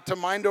 Not to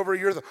mind over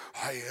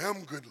I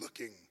am good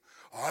looking.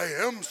 I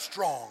am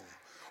strong.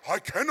 I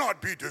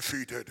cannot be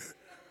defeated.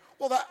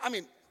 Well,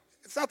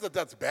 it's not that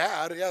that's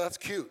bad. Yeah, that's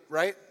cute,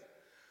 right?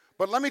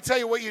 But let me tell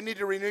you what you need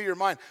to renew your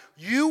mind.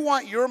 You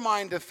want your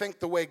mind to think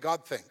the way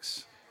God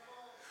thinks.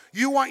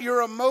 You want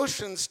your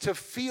emotions to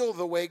feel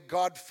the way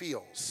God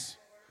feels.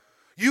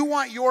 You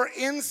want your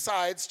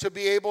insides to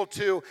be able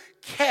to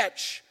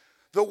catch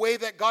the way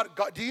that God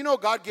do you know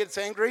God gets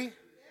angry?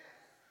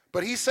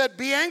 But he said,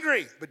 be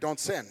angry, but don't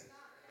sin.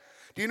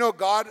 Do you know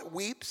God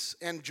weeps?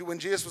 And when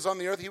Jesus was on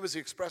the earth, he was the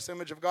express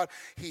image of God.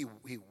 He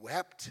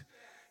wept,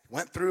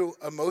 went through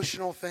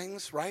emotional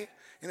things, right,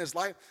 in his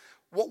life.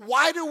 Well,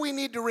 why do we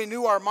need to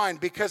renew our mind?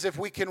 Because if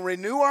we can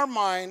renew our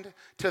mind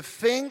to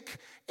think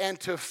and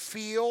to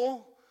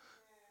feel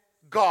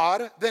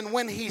God, then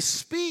when he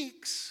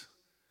speaks,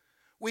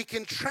 we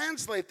can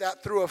translate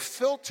that through a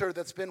filter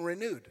that's been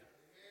renewed.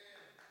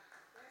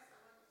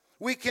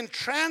 We can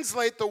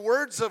translate the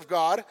words of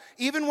God,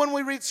 even when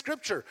we read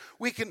Scripture.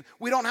 We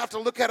don't have to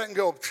look at it and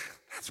go,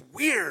 that's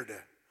weird.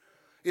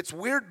 It's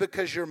weird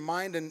because your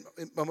mind and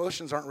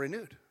emotions aren't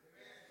renewed.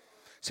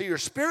 See, your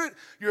spirit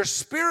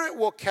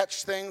will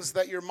catch things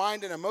that your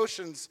mind and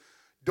emotions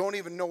don't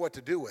even know what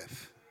to do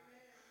with.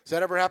 Does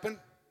that ever happen?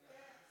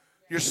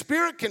 Your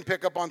spirit can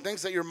pick up on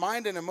things that your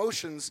mind and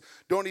emotions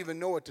don't even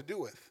know what to do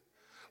with.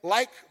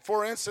 Like,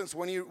 for instance,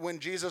 when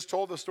Jesus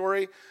told the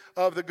story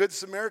of the Good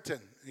Samaritan.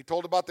 He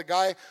told about the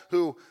guy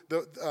who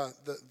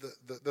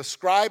the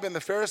scribe and the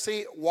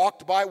Pharisee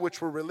walked by,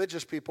 which were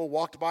religious people,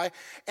 walked by.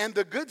 And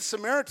the Good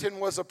Samaritan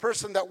was a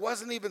person that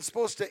wasn't even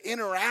supposed to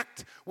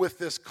interact with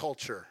this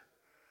culture.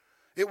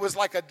 It was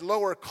like a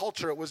lower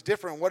culture. It was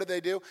different. What did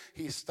they do?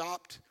 He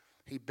stopped.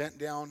 He bent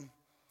down.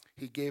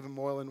 He gave him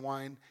oil and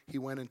wine. He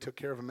went and took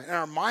care of him. And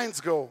our minds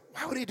go,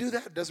 why would he do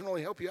that? It doesn't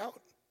really help you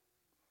out.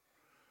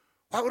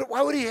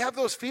 Why would he have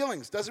those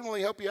feelings? Doesn't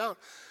really help you out.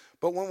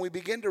 But when we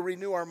begin to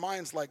renew our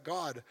minds like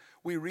God,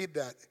 we read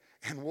that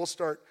and we'll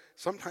start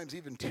sometimes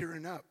even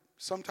tearing up.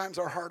 Sometimes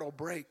our heart will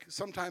break.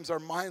 Sometimes our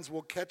minds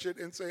will catch it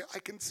and say, I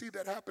can see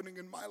that happening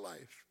in my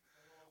life.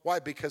 Why?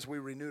 Because we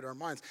renewed our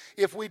minds.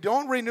 If we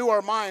don't renew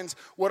our minds,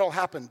 what will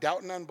happen?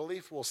 Doubt and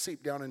unbelief will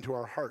seep down into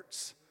our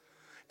hearts.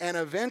 And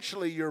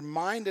eventually your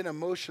mind and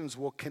emotions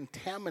will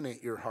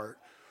contaminate your heart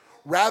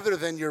rather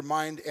than your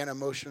mind and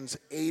emotions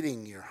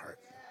aiding your heart,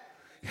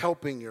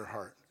 helping your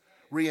heart,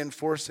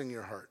 reinforcing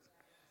your heart.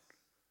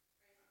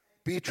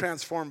 Be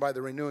transformed by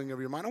the renewing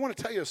of your mind. I want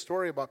to tell you a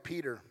story about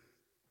Peter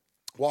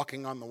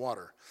walking on the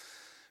water.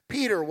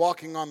 Peter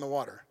walking on the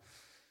water.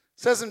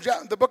 It says in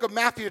the book of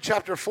Matthew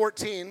chapter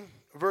 14,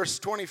 verse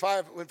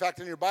 25, in fact,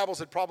 in your Bibles,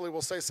 it probably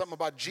will say something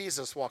about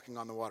Jesus walking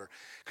on the water.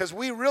 Because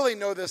we really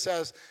know this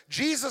as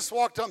Jesus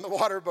walked on the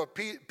water, but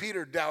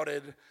Peter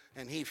doubted,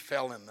 and he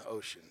fell in the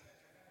ocean.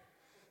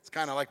 It's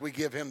kind of like we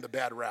give him the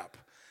bad rap.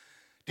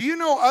 Do you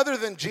know, other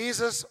than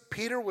Jesus,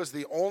 Peter was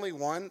the only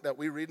one that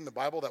we read in the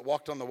Bible that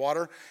walked on the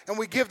water, and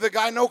we give the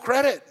guy no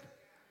credit.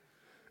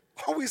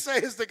 All we say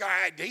is the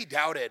guy, he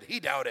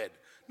doubted.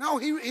 No,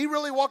 he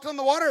really walked on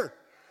the water.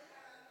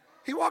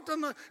 He walked on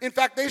the, in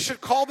fact, they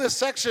should call this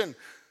section,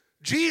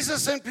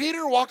 Jesus and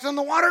Peter walked on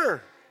the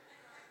water.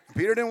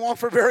 Peter didn't walk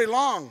for very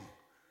long.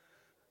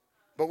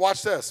 But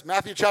watch this.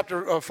 Matthew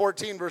chapter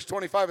 14, verse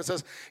 25, it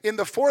says, in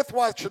the fourth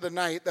watch of the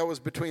night, that was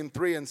between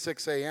 3 and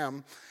 6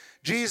 a.m.,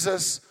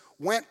 Jesus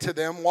went to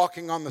them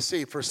walking on the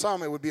sea. For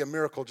some, it would be a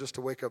miracle just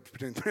to wake up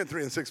between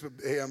 3 and 6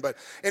 a.m. But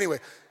anyway,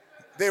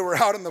 they were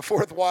out in the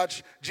fourth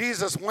watch.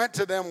 Jesus went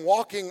to them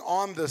walking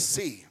on the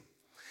sea.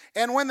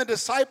 And when the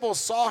disciples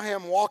saw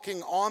him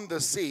walking on the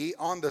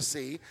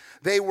sea,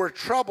 they were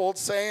troubled,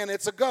 saying,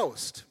 it's a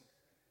ghost.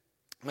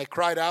 And they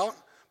cried out.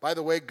 By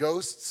the way,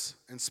 ghosts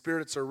and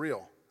spirits are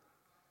real.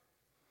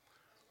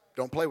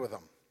 Don't play with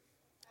them.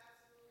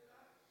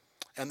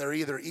 And they're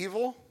either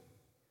evil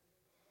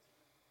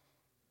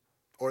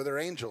or they're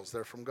angels.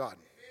 They're from God.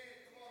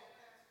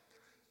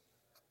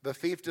 The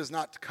thief does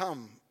not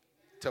come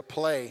to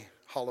play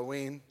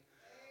Halloween.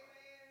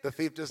 The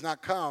thief does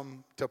not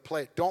come to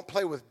play. Don't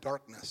play with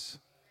darkness.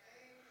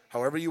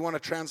 However you want to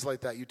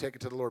translate that, you take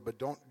it to the Lord. But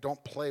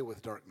don't play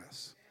with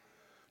darkness.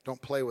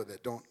 Don't play with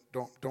it.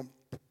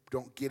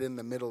 Don't get in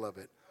the middle of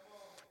it.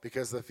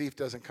 Because the thief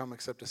doesn't come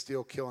except to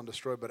steal, kill, and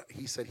destroy. But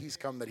he said he's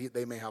come that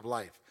they may have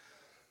life.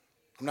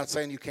 I'm not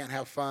saying you can't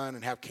have fun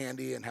and have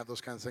candy and have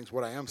those kinds of things.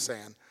 What I am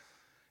saying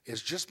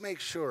is just make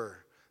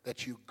sure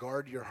that you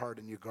guard your heart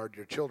and you guard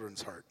your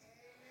children's heart.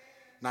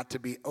 Not to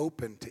be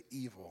open to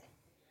evil.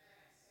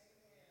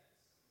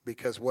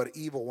 Because what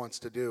evil wants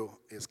to do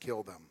is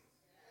kill them.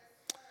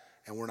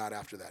 And we're not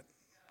after that.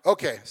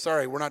 Okay,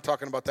 sorry, we're not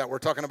talking about that. We're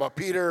talking about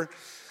Peter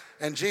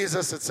and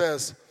Jesus. It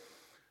says,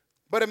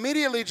 but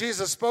immediately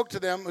Jesus spoke to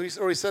them, or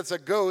he said it's a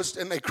ghost,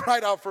 and they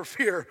cried out for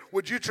fear.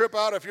 Would you trip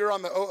out if you're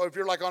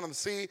like on the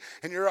sea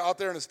and you're out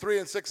there and it's 3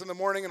 and 6 in the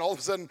morning and all of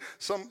a sudden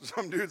some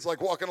dude's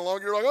like walking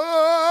along, you're like,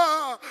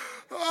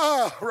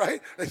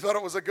 right? They thought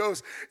it was a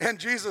ghost. And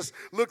Jesus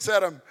looks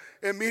at him.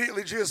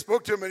 Immediately Jesus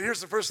spoke to him, and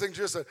here's the first thing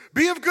Jesus said,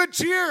 be of good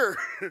cheer.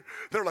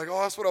 They're like,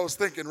 oh, that's what I was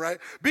thinking, right?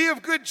 Be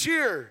of good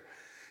cheer.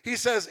 He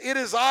says, it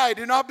is I,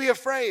 do not be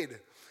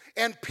afraid.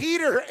 And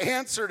Peter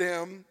answered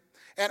him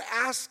and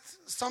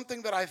asked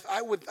something that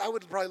I would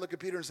probably look at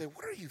Peter and say,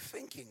 what are you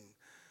thinking?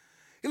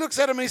 He looks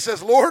at him and he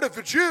says, Lord, if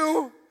it's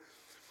you,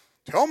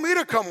 tell me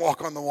to come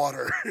walk on the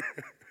water.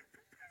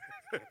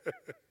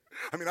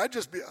 I mean,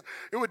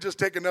 it would just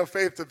take enough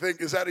faith to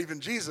think, is that even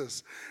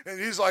Jesus? And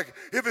he's like,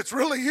 if it's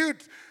really you,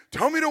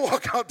 tell me to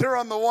walk out there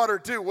on the water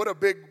too. What a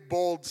big,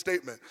 bold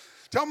statement.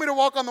 Tell me to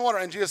walk on the water.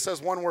 And Jesus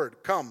says one word,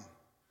 come.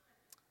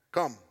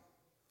 Come.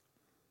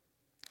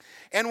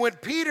 And when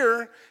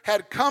Peter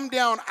had come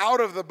down out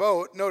of the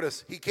boat,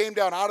 notice, he came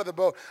down out of the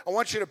boat. I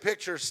want you to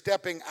picture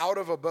stepping out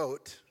of a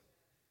boat.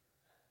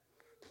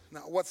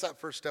 Now, what's that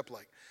first step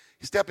like?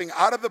 He's stepping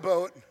out of the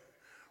boat,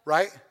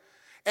 right?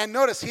 And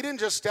notice, he didn't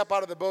just step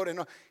out of the boat.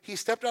 He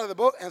stepped out of the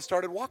boat and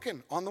started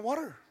walking on the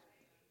water.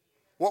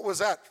 What was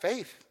that?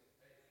 Faith.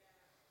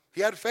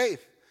 He had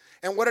faith.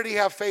 And what did he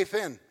have faith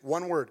in?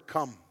 One word,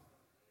 come.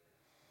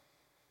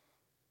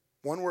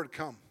 One word,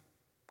 come.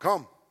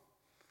 Come.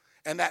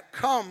 And that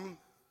come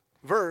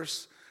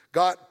verse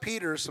got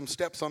Peter some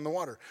steps on the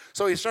water.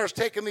 So he starts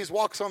taking these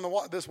walks on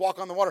this walk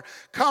on the water.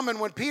 Come,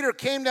 and when Peter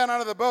came down out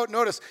of the boat,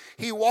 notice,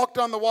 he walked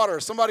on the water.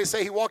 Somebody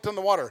say he walked on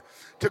the water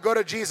to go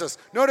to Jesus.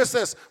 Notice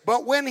this.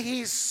 But when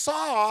he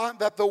saw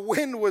that the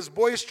wind was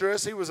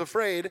boisterous, he was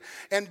afraid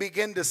and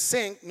began to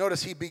sink.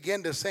 Notice he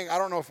began to sink. I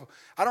don't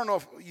know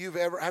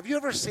if have you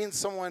ever seen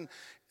someone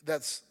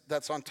that's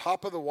on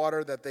top of the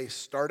water that they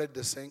started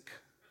to sink?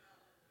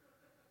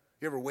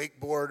 You ever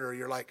wakeboard, or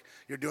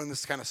you're doing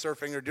this kind of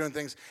surfing or doing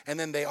things, and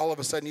then all of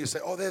a sudden you say,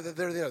 oh, they're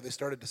there. They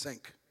started to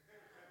sink.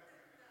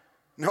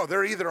 No,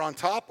 they're either on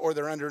top or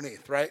they're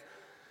underneath, right?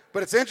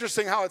 But it's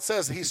interesting how it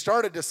says he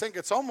started to sink.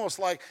 It's almost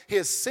like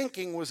his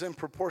sinking was in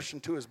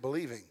proportion to his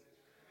believing.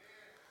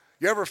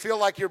 You ever feel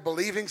like you're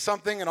believing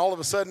something and all of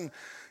a sudden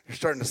you're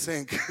starting to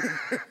sink?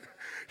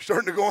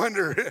 Starting to go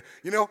under,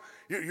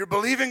 you're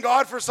believing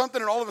God for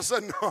something and all of a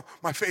sudden, oh,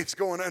 my faith's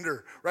going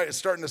under, right? It's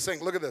starting to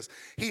sink. Look at this.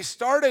 He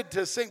started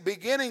to sink,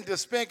 beginning to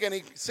sink,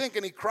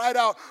 and he cried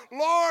out,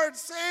 Lord,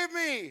 save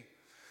me.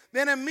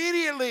 Then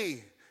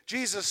immediately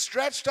Jesus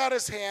stretched out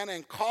his hand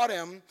and caught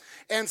him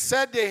and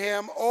said to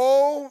him,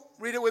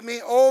 read it with me,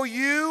 oh,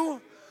 you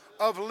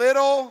of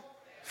little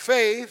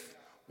faith,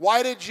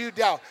 why did you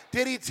doubt?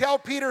 Did he tell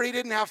Peter he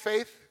didn't have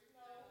faith?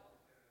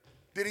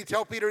 Did he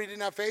tell Peter he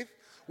didn't have faith?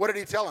 What did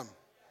he tell him?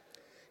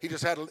 He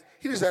just had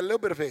a little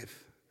bit of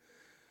faith.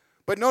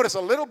 But notice,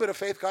 a little bit of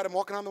faith got him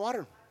walking on the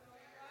water.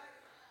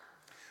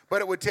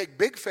 But it would take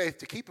big faith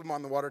to keep him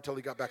on the water until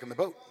he got back in the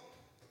boat.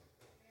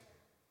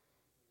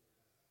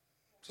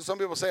 So some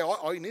people say,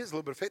 all you need is a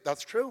little bit of faith.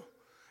 That's true.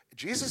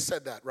 Jesus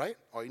said that, right?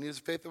 All you need is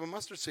the faith of a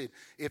mustard seed.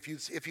 If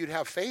you'd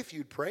have faith,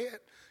 you'd pray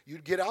it.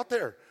 You'd get out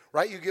there,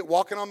 right? You'd get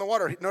walking on the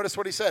water. Notice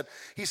what he said.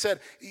 He said,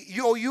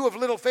 you of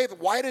little faith,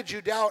 why did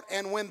you doubt?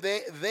 And when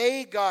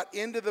they got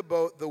into the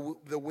boat,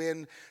 the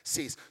wind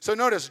ceased. So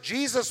notice,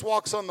 Jesus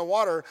walks on the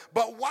water,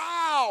 but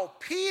wow,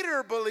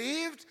 Peter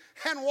believed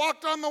and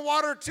walked on the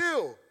water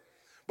too.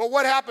 But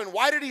what happened?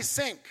 Why did he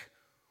sink?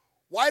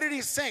 Why did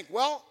he sink?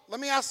 Well, let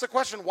me ask the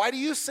question, why do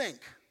you sink?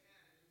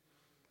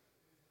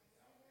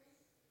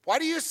 Why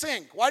do you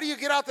sink? Why do you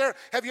get out there?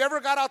 Have you ever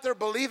got out there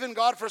believing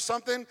God for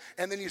something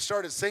and then you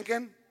started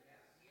sinking?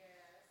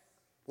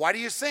 Why do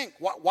you sink?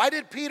 Why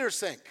did Peter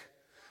sink?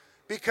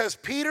 Because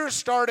Peter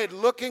started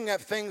looking at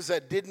things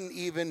that didn't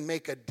even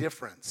make a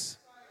difference.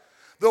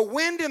 The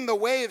wind and the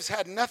waves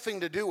had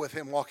nothing to do with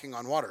him walking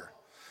on water.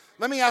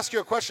 Let me ask you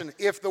a question.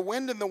 If the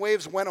wind and the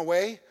waves went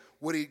away,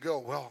 would he go,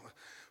 well,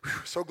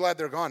 so glad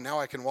they're gone, now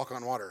I can walk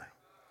on water?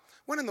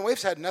 Wind and the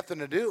waves had nothing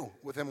to do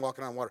with him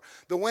walking on water.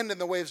 The wind and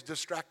the waves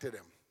distracted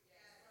him.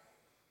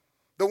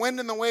 The wind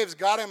and the waves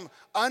got him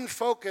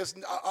unfocused,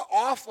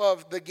 off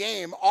of the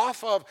game,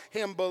 off of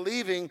him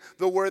believing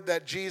the word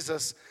that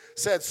Jesus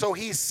said. So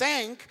he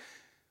sank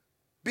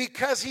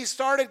because he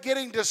started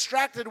getting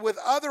distracted with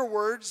other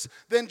words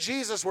than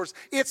Jesus' words.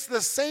 It's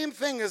the same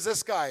thing as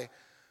this guy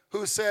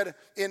who said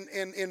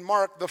in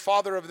Mark, the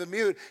father of the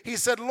mute, he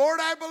said, Lord,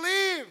 I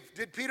believe.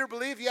 Did Peter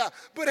believe? Yeah.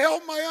 But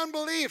help my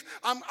unbelief.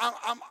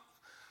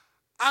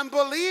 I'm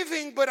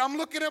believing, but I'm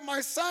looking at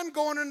my son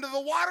going into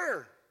the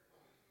water.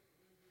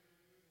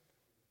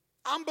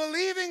 I'm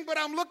believing, but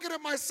I'm looking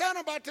at my son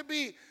about to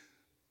be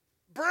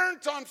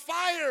burnt on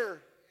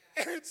fire,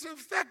 and it's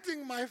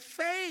affecting my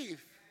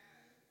faith.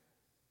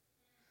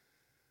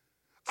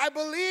 I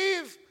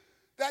believe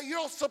that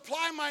you'll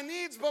supply my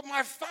needs, but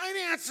my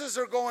finances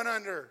are going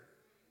under,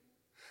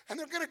 and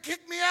they're going to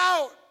kick me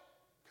out.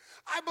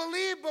 I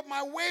believe, but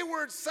my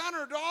wayward son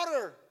or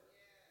daughter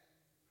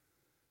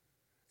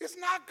is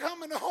not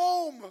coming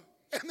home,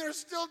 and they're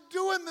still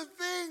doing the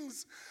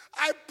things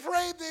I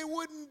prayed they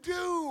wouldn't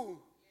do.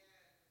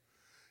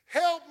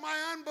 Help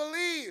my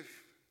unbelief.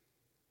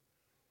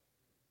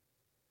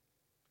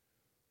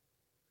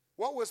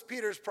 What was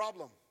Peter's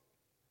problem?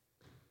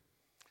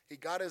 He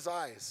got his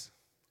eyes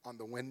on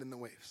the wind and the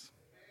waves,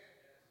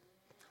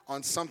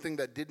 on something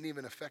that didn't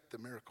even affect the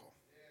miracle,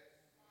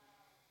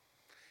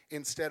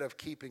 instead of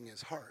keeping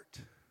his heart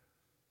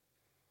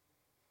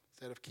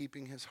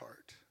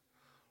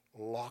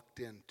locked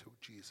into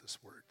Jesus'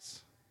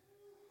 words.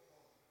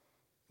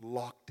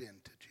 Locked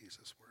into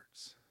Jesus'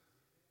 words.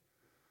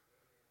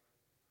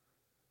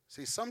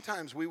 See,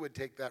 sometimes we would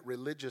take that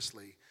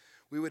religiously.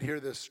 We would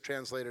hear this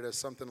translated as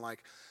something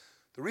like,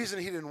 the reason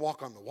he didn't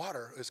walk on the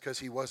water is because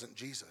he wasn't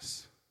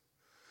Jesus.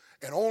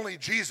 And only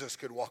Jesus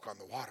could walk on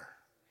the water.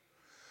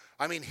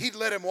 I mean, he'd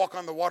let him walk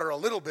on the water a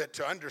little bit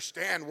to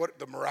understand what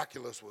the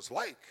miraculous was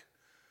like.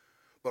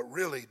 But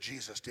really,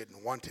 Jesus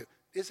didn't want to.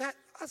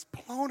 That's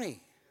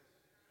baloney.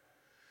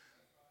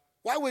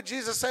 Why would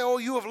Jesus say, oh,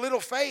 you have little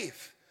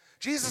faith?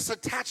 Jesus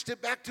attached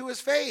it back to his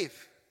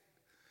faith.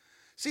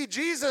 See,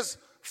 Jesus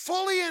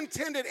fully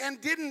intended and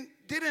didn't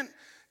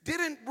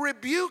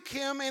rebuke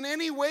him in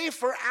any way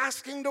for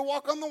asking to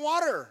walk on the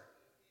water.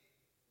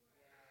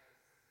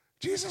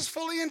 Jesus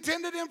fully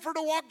intended him to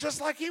walk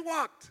just like he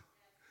walked.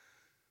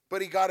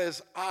 But he got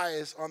his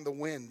eyes on the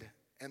wind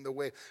and the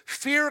wave.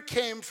 Fear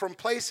came from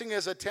placing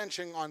his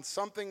attention on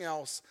something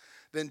else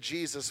than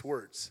Jesus'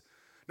 words.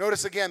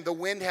 Notice again, the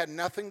wind had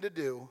nothing to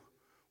do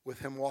with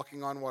him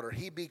walking on water.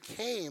 He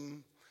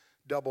became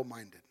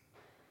double-minded.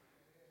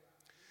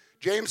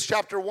 James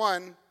chapter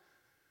 1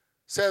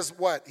 says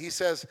what? He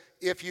says,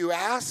 if you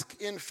ask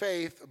in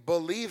faith,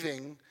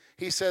 believing,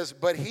 he says,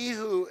 but he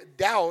who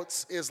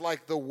doubts is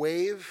like the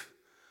wave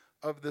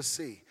of the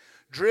sea,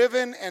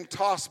 driven and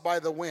tossed by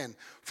the wind.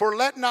 For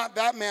let not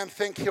that man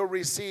think he'll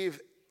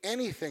receive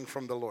anything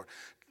from the Lord.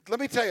 Let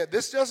me tell you,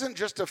 this doesn't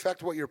just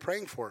affect what you're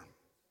praying for.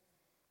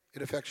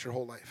 It affects your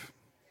whole life.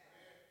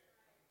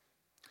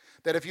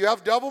 That if you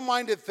have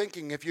double-minded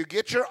thinking, if you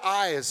get your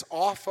eyes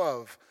off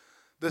of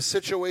the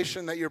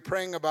situation that you're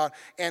praying about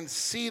and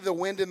see the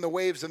wind and the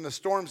waves and the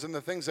storms and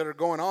the things that are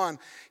going on,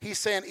 he's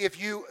saying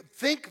if you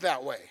think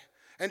that way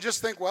and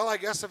just think, well, I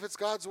guess if it's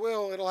God's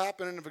will, it'll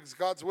happen, and if it's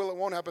God's will, it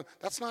won't happen.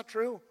 That's not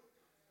true.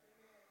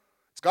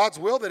 It's God's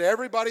will that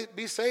everybody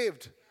be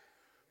saved,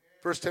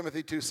 1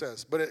 Timothy 2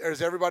 says. But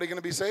is everybody going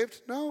to be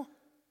saved? No.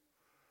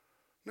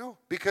 No,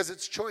 because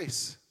it's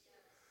choice.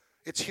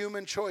 It's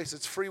human choice.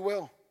 It's free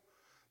will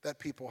that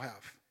people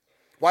have.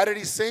 Why did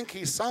he sink?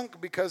 He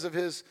sunk because of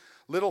his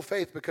little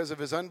faith, because of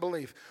his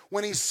unbelief.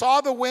 When he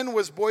saw the wind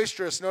was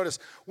boisterous, notice,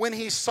 when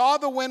he saw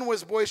the wind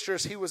was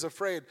boisterous, he was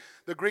afraid.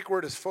 The Greek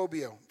word is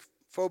phobeo,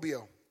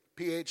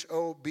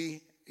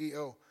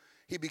 P-H-O-B-E-O.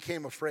 He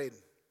became afraid.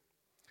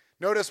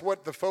 Notice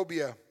what the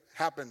phobia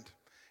happened.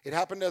 It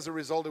happened as a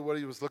result of what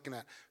he was looking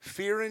at.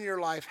 Fear in your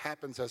life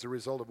happens as a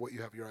result of what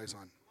you have your eyes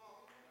on.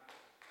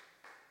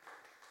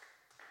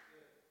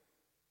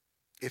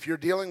 If you're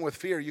dealing with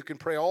fear, you can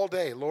pray all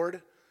day,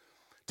 Lord,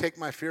 take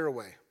my fear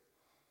away.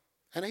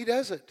 And he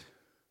does it.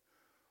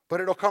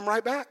 But it'll come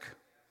right back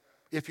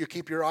if you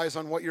keep your eyes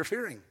on what you're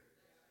fearing.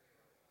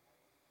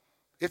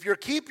 If you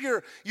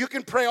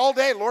can pray all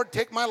day, Lord,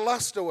 take my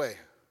lust away.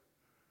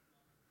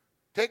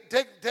 Take,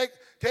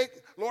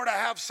 Lord, I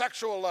have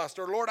sexual lust,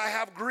 or Lord, I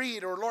have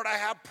greed, or Lord, I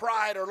have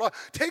pride, or Lord,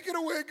 take it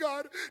away,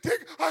 God.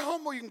 I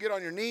humble. You can get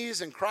on your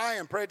knees and cry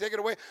and pray, take it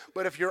away.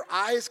 But if your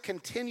eyes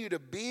continue to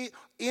be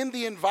in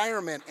the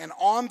environment and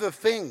on the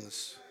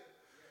things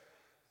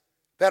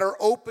that are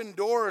open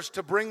doors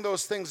to bring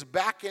those things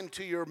back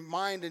into your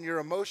mind and your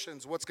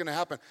emotions, what's going to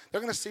happen?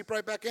 They're going to seep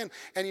right back in.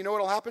 And you know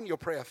what will happen? You'll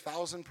pray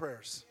 1,000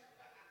 prayers.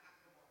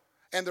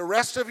 And the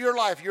rest of your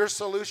life, your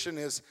solution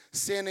is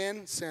sin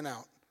in, sin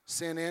out.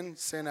 Sin in,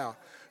 sin out.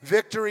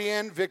 Victory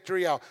in,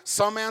 victory out.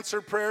 Some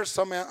answered prayers,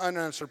 some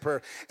unanswered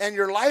prayer. And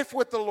your life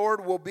with the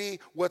Lord will be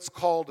what's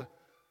called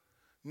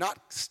not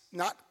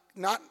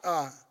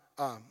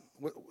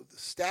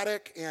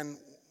static and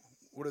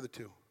what are the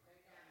two?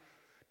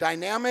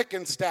 Dynamic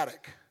and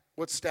static.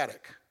 What's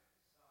static?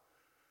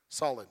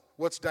 Solid.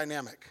 What's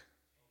dynamic?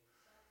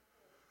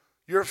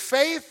 Your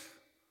faith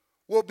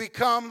will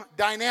become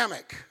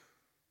dynamic.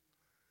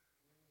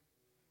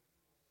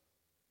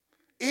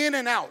 In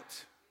and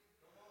out.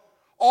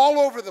 All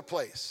over the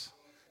place.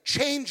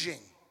 Changing.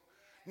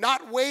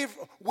 Not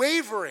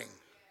wavering.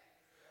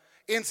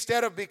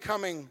 Instead of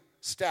becoming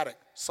static.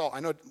 Saul, I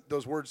know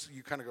those words,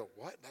 you kind of go,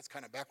 what? That's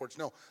kind of backwards.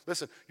 No,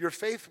 listen, your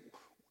faith,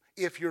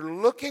 if you're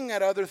looking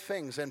at other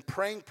things and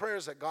praying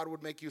prayers that God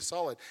would make you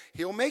solid,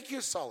 He'll make you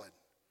solid.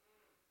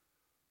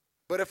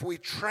 But if we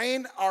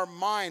train our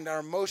mind,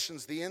 our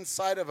emotions, the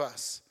inside of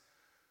us,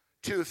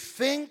 to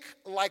think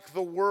like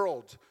the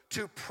world,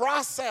 to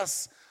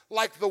process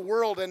like the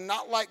world and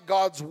not like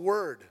God's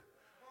word,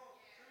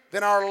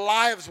 then our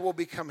lives will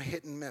become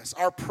hit and miss.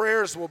 Our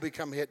prayers will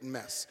become hit and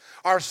miss.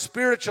 Our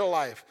spiritual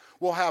life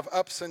will have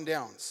ups and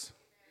downs.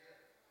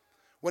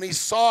 When he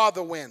saw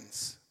the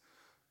winds,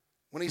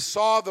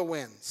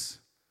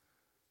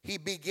 he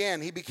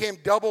became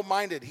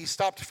double-minded. He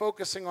stopped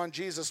focusing on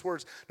Jesus'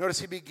 words.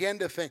 Notice he began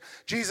to think.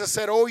 Jesus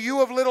said, "Oh,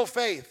 you of little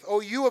faith. Oh,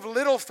 you of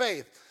little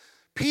faith."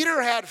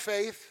 Peter had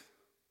faith,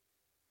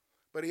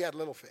 but he had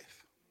little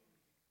faith.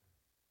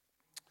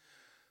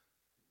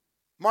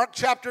 Mark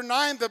chapter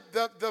 9,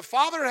 the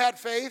father had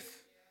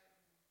faith,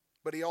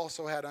 but he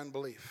also had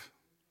unbelief.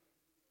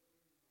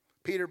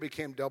 Peter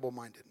became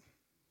double-minded.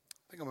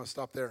 I think I'm going to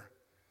stop there.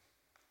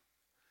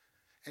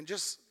 And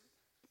just,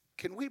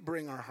 can we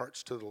bring our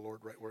hearts to the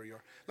Lord right where you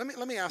are?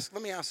 Let me ask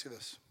you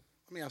this.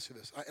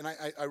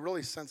 I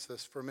really sense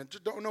this for a minute.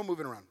 Just no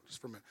moving around,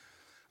 just for a minute.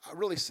 I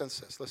really sense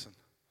this. Listen.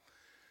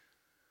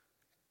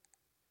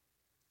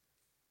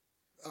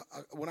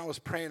 When I was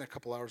praying a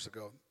couple hours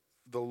ago,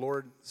 the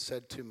Lord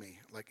said to me,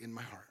 like in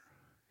my heart,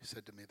 He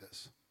said to me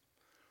this: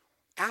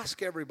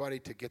 ask everybody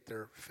to get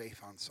their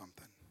faith on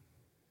something.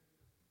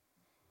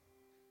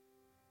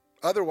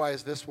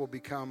 Otherwise, this will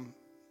become,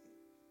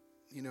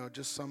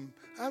 just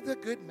that's a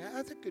good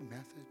message.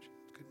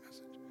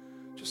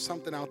 Just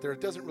something out there.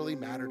 It doesn't really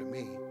matter to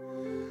me.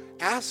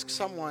 Ask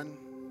someone,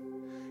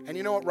 and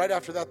you know what? Right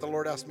after that, the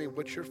Lord asked me,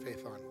 "What's your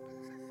faith on?"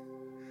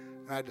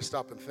 And I had to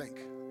stop and think.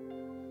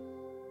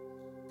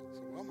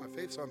 So, well, my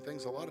faith's on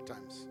things a lot of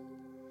times.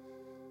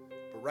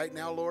 But right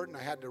now, Lord, and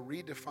I had to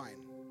redefine.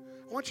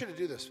 I want you to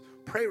do this.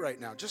 Pray right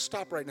now. Just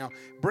stop right now.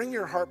 Bring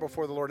your heart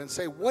before the Lord and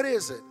say, what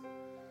is it?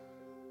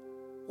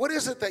 What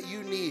is it that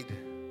you need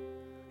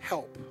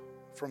help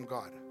from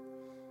God?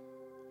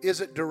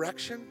 Is it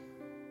direction?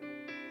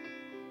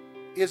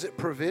 Is it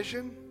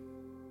provision?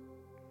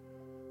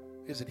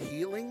 Is it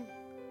healing?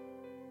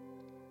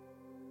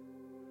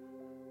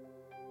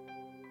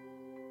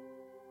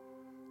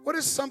 What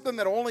is something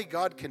that only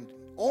God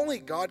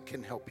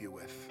can help you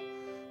with?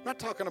 I'm not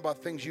talking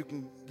about things you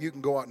can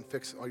go out and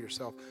fix all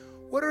yourself.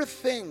 What are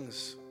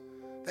things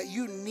that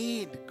you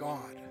need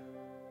God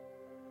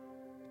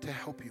to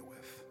help you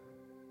with?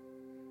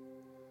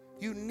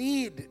 You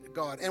need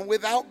God. And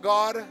without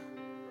God,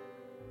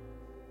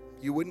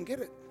 you wouldn't get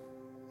it.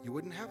 You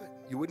wouldn't have it.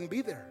 You wouldn't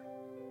be there.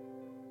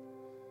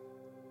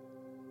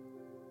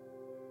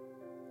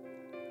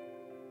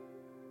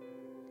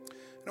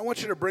 And I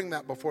want you to bring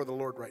that before the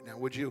Lord right now.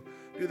 Would you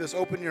do this?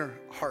 Open your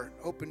heart.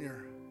 I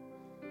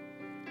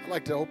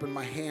like to open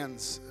my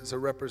hands as a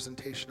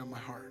representation of my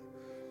heart.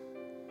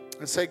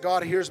 And say,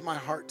 God, here's my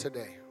heart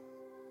today.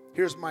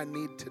 Here's my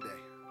need today.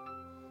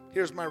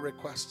 Here's my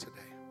request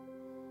today.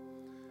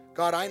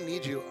 God, I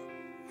need you.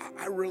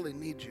 I really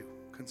need you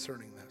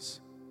concerning this.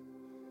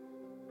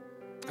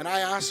 And I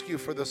ask you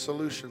for the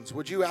solutions.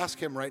 Would you ask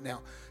him right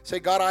now? Say,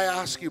 God, I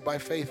ask you by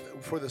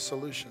faith for the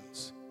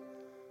solutions.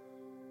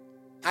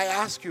 I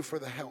ask you for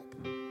the help.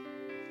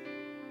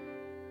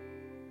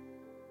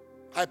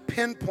 I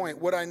pinpoint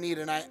what I need,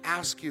 and I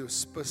ask you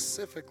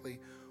specifically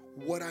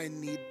what I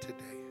need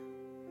today.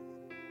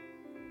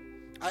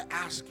 I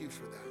ask you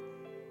for that.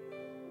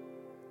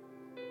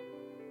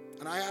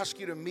 And I ask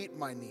you to meet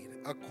my need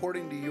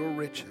according to your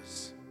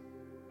riches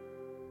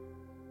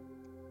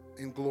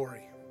in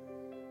glory.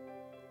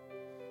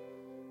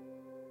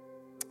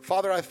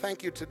 Father, I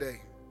thank you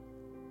today.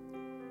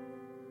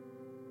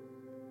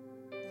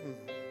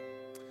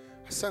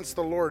 I sense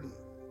the Lord.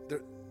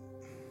 The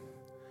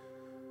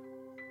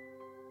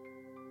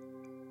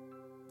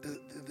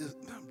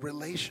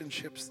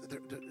relationships,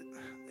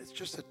 it's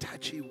just a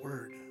touchy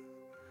word.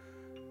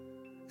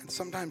 And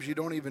sometimes you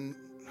don't even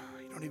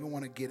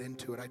want to get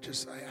into it. I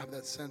have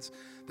that sense.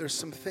 There's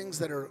some things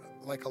that are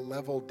like a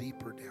level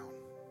deeper down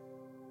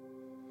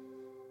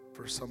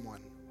for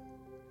someone.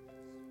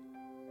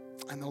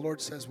 And the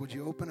Lord says, would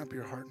you open up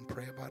your heart and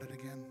pray about it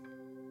again?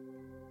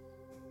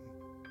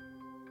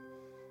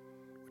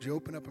 Would you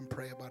open up and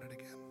pray about it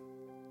again?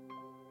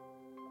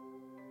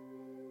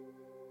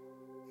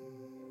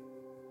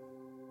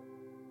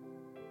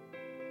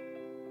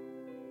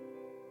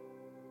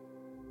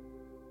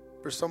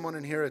 For someone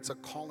in here, it's a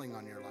calling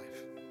on your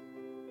life.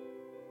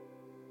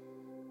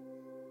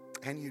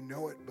 And you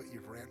know it, but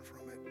you've ran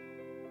from it.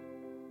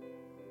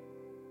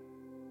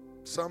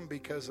 Some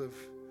because of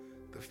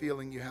the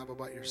feeling you have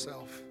about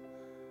yourself,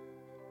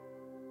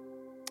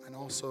 and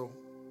also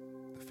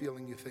the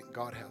feeling you think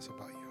God has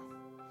about you.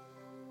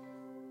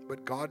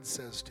 But God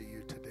says to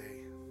you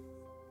today,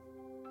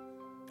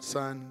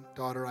 son,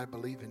 daughter, I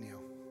believe in you.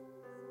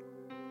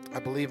 I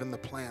believe in the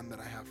plan that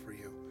I have for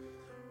you.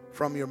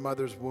 From your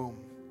mother's womb,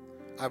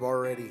 I've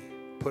already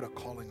put a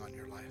calling on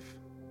your life.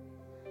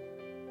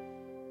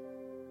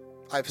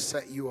 I've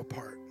set you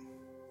apart.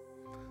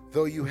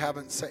 Though you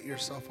haven't set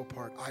yourself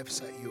apart, I've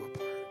set you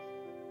apart.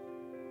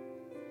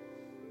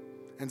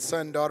 And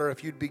son, daughter,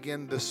 if you'd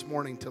begin this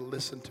morning to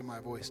listen to my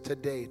voice,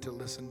 today to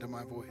listen to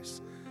my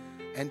voice,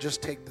 and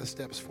just take the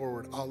steps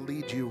forward, I'll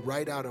lead you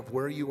right out of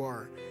where you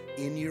are,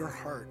 in your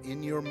heart,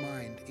 in your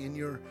mind, in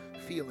your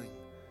feeling,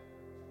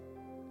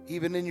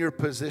 even in your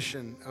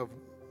position of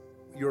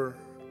your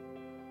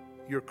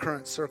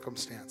current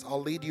circumstance.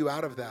 I'll lead you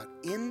out of that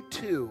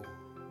into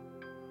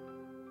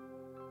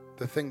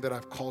the thing that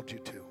I've called you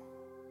to.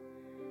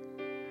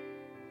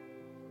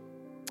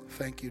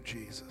 Thank you,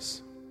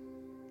 Jesus.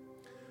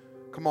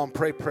 Come on,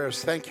 pray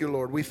prayers. Thank you,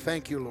 Lord. We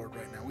thank you, Lord,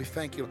 right now. We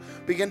thank you.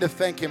 Begin to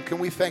thank him. Can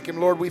we thank him?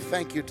 Lord, we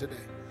thank you today.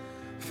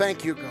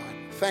 Thank you, God.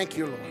 Thank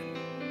you, Lord.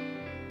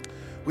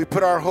 We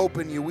put our hope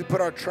in you. We put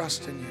our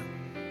trust in you.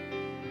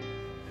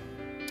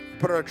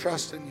 Put our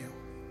trust in you.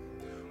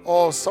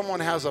 Oh, someone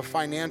has a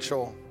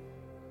financial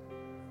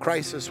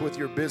crisis with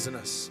your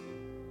business.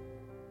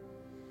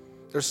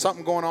 There's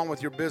something going on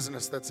with your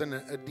business that's in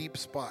a deep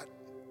spot.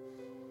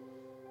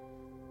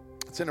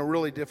 It's in a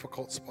really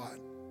difficult spot.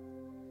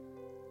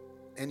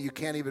 And you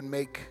don't even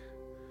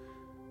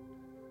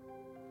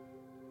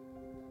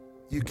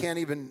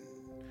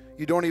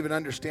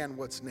understand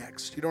what's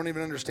next. You don't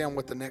even understand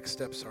what the next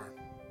steps are.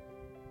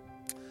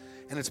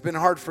 And it's been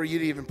hard for you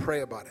to even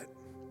pray about it.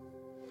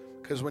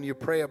 Because when you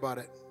pray about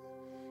it,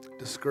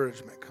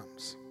 discouragement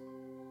comes.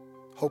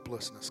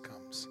 Hopelessness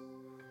comes.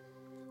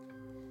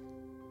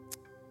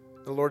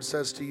 The Lord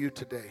says to you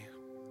today,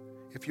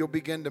 if you'll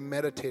begin to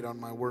meditate on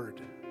my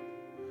word,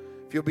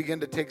 if you'll begin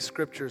to take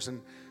scriptures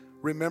and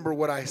remember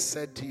what I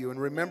said to you, and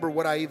remember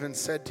what I even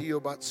said to you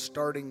about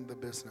starting the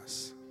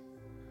business.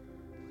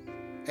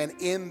 And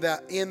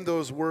in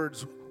those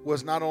words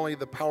was not only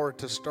the power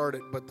to start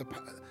it, but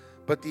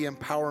the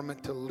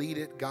empowerment to lead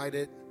it, guide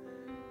it,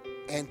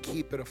 and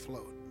keep it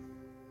afloat.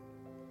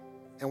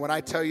 And when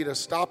I tell you to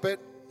stop it,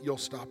 you'll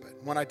stop it.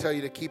 When I tell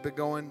you to keep it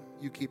going,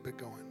 you keep it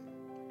going.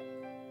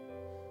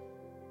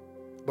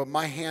 But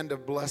my hand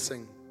of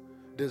blessing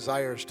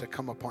desires to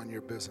come upon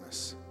your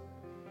business.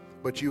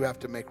 But you have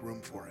to make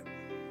room for it.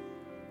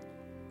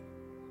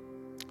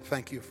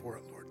 Thank you for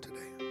it, Lord, today.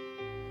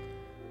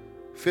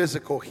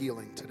 Physical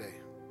healing today.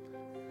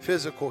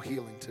 Physical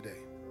healing today.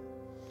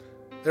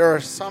 There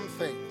are some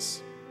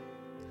things,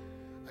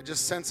 I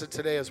just sense it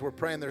today as we're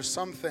praying, there's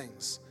some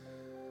things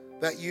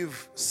that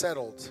you've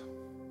settled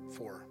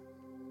for.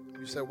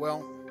 You said,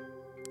 well,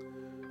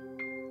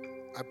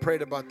 I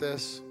prayed about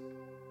this.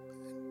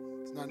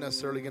 It's not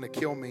necessarily going to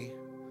kill me,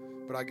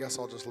 but I guess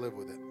I'll just live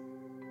with it.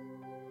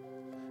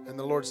 And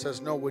the Lord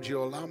says, no, would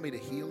you allow me to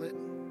heal it?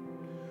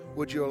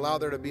 Would you allow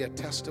there to be a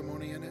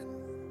testimony in it?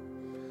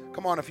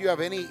 Come on, if you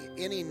have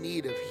any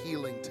need of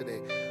healing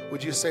today,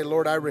 would you say,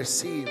 Lord, I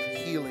receive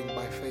healing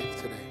by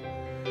faith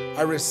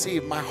today.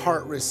 My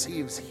heart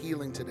receives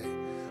healing today.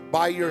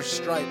 By your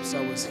stripes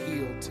I was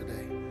healed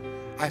today.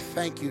 I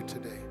thank you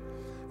today.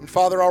 And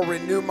Father, I'll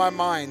renew my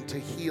mind to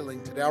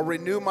healing today. I'll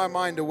renew my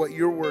mind to what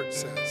your word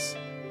says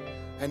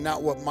and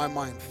not what my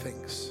mind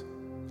thinks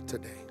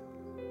today.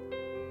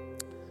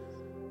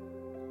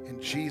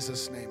 In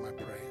Jesus' name I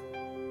pray.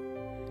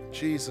 In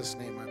Jesus'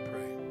 name I pray.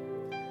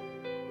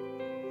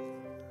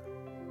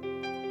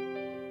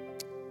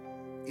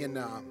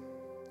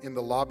 In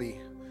the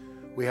lobby,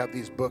 we have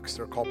these books.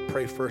 They're called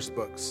Pray First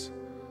books.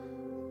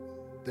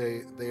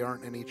 They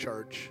aren't any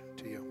charge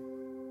to you.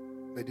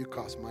 They do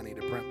cost money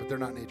to print, but they're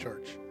not any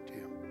charge to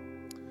you.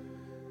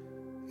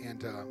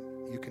 And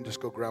you can just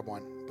go grab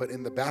one. But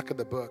in the back of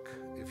the book,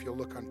 if you'll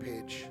look on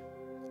page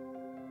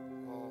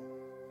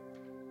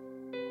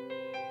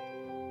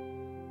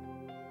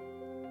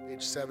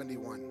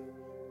 71.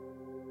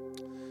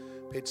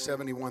 Page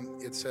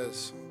 71, it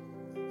says,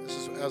 this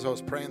is as I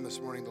was praying this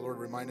morning, the Lord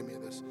reminded me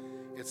of this.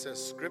 It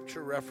says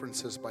scripture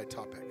references by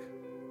topic.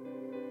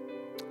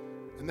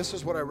 And this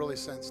is what I really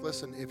sense.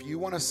 Listen, if you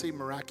want to see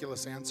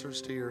miraculous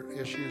answers to your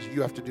issues,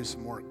 you have to do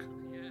some work.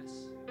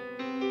 Yes.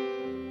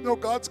 No,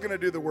 God's going to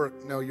do the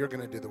work. No, you're going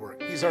to do the work.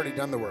 He's already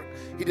done the work.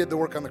 He did the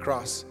work on the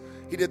cross.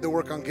 He did the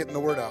work on getting the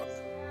word out.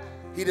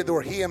 He did the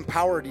work. He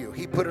empowered you.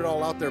 He put it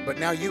all out there, but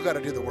now you got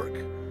to do the work.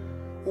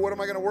 Well, what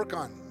am I going to work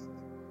on?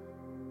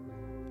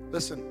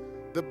 Listen,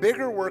 the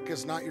bigger work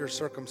is not your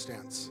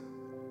circumstance.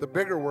 The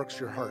bigger work's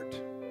your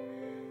heart.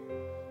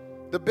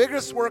 The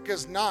biggest work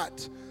is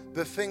not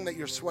the thing that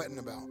you're sweating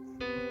about.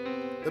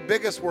 The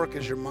biggest work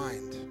is your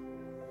mind.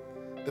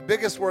 The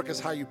biggest work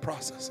is how you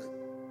process it.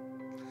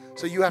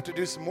 So you have to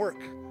do some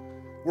work.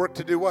 Work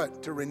to do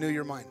what? To renew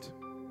your mind.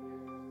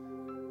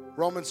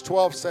 Romans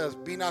 12 says,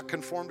 be not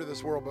conformed to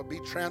this world, but be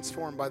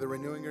transformed by the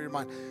renewing of your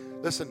mind.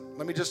 Listen,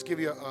 let me just give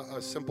you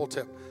a simple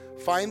tip.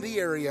 Find the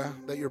area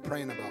that you're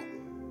praying about.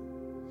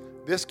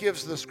 This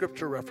gives the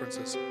scripture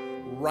references.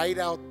 Write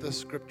out the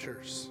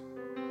scriptures.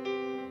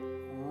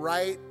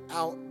 Write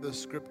out the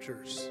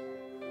scriptures.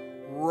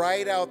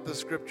 Write out the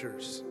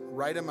scriptures.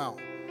 Write them out.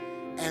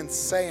 And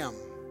say them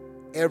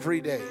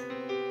every day.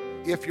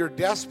 If you're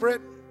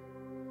desperate,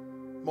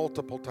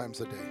 multiple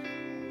times a day.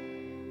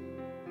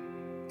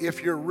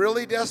 If you're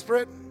really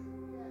desperate,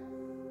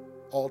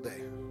 all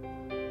day.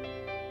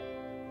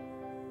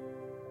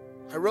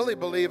 I really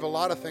believe a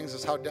lot of things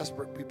is how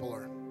desperate people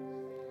are.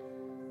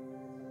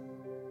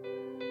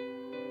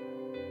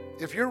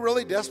 If you're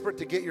really desperate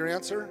to get your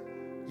answer,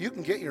 you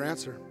can get your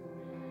answer.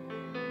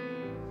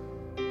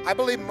 I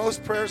believe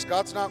most prayers,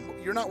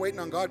 you're not waiting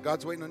on God,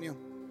 God's waiting on you.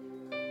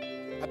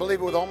 I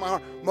believe it with all my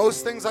heart.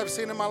 Most things I've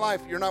seen in my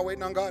life, you're not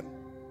waiting on God.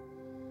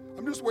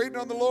 I'm just waiting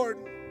on the Lord.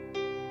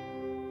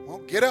 Well,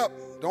 get up.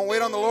 Don't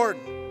wait on the Lord.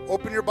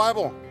 Open your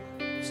Bible.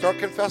 Start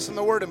confessing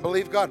the word and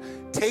believe God.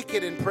 Take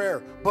it in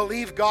prayer.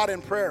 Believe God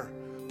in prayer.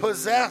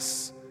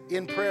 Possess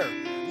in prayer.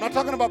 I'm not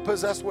talking about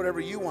possess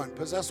whatever you want.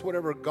 Possess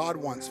whatever God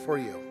wants for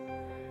you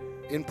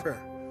in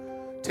prayer.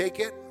 Take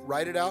it,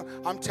 write it out.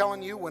 I'm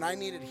telling you, when I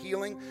needed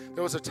healing,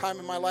 there was a time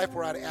in my life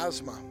where I had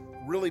asthma.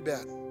 Really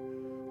bad.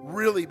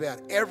 Really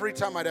bad. Every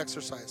time I'd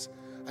exercise,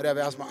 I'd have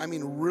asthma. I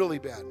mean, really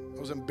bad. I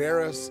was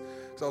embarrassed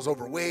because I was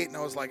overweight, and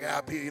I was like,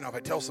 if I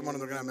tell someone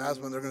they're going to have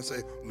asthma, they're going to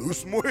say, lose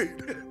some weight.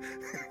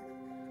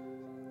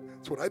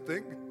 That's what I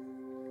think.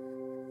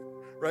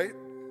 Right?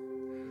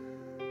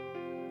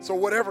 So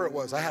whatever it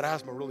was, I had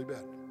asthma really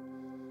bad.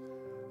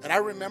 And I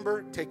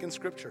remember taking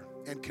scripture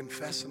and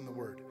confessing the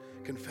word.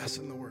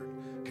 Confessing the word.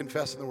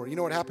 Confessing the word. You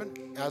know what happened?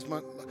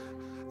 Asthma.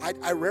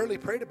 I rarely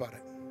prayed about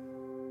it.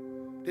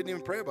 Didn't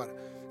even pray about it.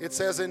 It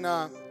says in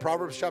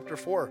Proverbs chapter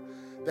 4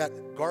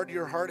 that guard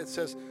your heart. It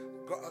says,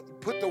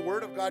 put the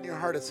word of God in your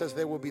heart. It says,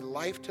 there will be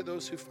life to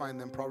those who find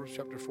them. Proverbs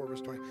chapter 4,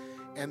 verse 20.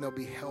 And there'll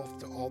be health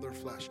to all their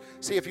flesh.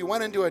 See, if you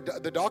went into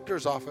the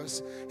doctor's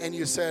office and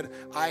you said,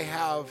 I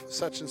have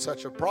such and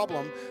such a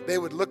problem, they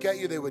would look at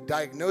you, they would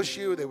diagnose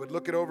you, they would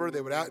look it over,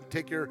 they would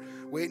take your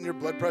weight and your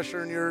blood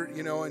pressure and your,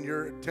 and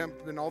your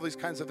temp and all these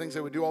kinds of things.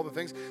 They would do all the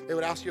things. They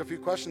would ask you a few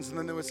questions, and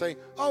then they would say,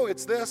 oh,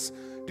 it's this,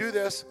 do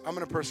this, I'm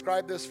going to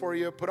prescribe this for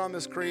you, put on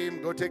this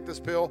cream, go take this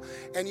pill.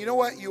 And you know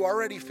what? You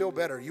already feel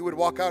better. You would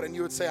walk out and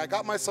you would say, I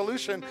got my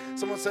solution.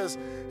 Someone says,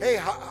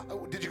 hey,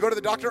 did you go to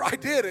the doctor? I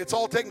did. It's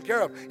all taken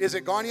care of. Is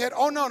it gone yet?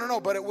 Oh, no,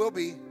 but it will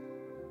be.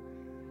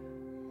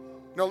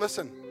 No,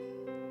 listen.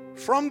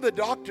 From the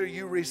doctor,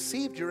 you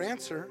received your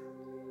answer.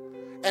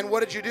 And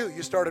what did you do?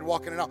 You started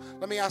walking it out.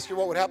 Let me ask you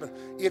what would happen.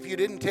 If you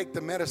didn't take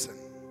the medicine,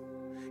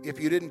 if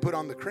you didn't put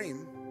on the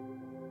cream,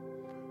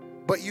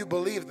 but you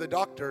believed the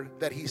doctor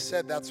that he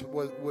said that's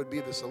what would be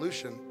the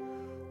solution,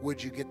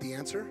 would you get the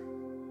answer?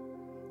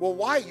 Well,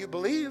 why? You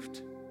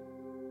believed.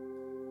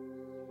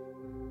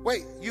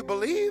 Wait, you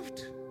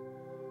believed?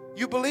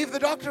 You believed the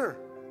doctor.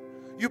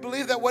 You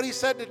believed that what he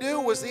said to do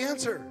was the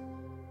answer,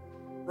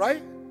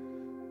 right?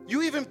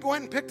 You even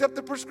went and picked up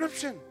the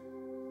prescription,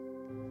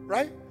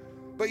 right?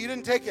 But you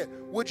didn't take it.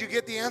 Would you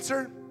get the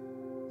answer?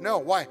 No.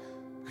 Why?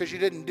 Because you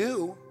didn't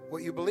do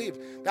what you believed.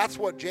 That's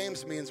what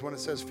James means when it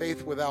says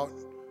faith without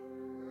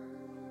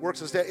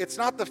works is dead. It's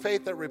not the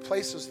faith that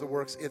replaces the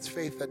works. It's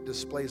faith that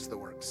displays the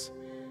works.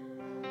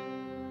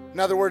 In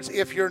other words,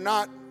 if you're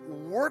not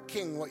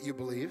working what you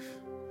believe,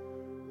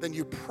 then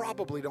you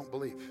probably don't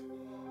believe.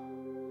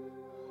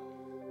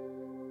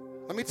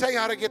 Let me tell you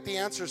how to get the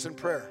answers in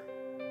prayer.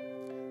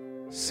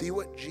 See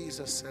what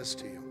Jesus says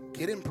to you.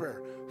 Get in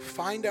prayer.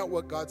 Find out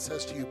what God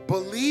says to you.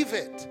 Believe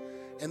it.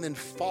 And then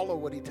follow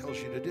what he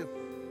tells you to do.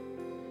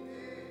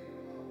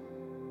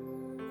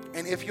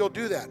 And if you'll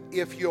do that,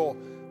 if you'll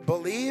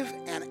believe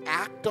and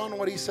act on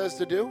what he says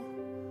to do,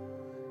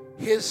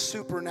 his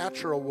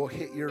supernatural will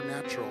hit your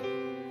natural.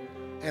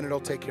 And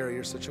it'll take care of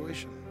your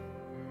situation.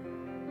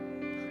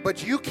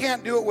 But you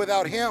can't do it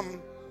without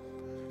him.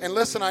 And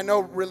listen, I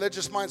know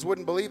religious minds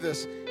wouldn't believe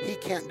this. He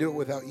can't do it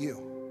without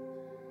you.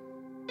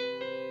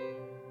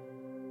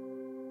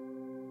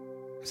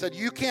 I said,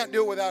 you can't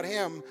do it without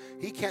him.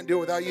 He can't do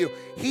it without you.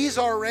 He's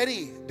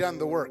already done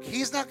the work.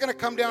 He's not going to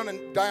come down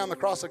and die on the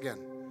cross again.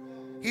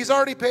 He's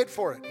already paid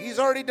for it. He's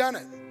already done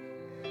it.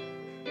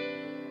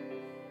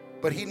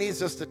 But he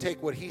needs us to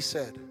take what he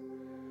said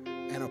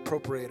and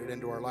appropriate it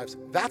into our lives.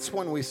 That's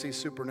when we see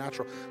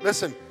supernatural.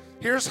 Listen,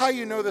 here's how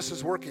you know this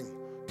is working.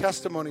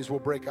 Testimonies will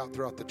break out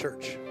throughout the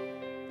church.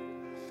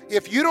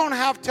 If you don't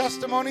have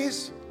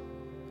testimonies,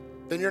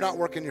 then you're not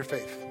working your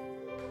faith.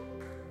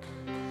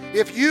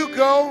 If you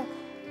go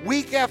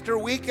week after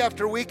week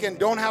after week and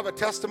don't have a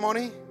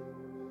testimony,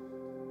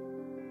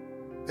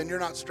 then you're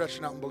not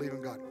stretching out and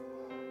believing God.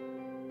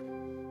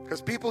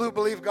 Because people who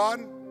believe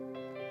God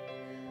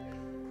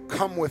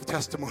come with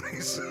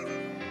testimonies.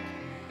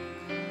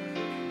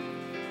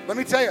 Let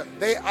me tell you,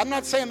 I'm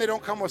not saying they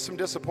don't come with some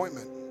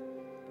disappointment.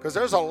 Because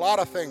there's a lot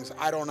of things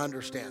I don't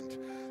understand.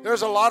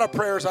 There's a lot of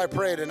prayers I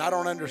prayed and I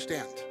don't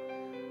understand.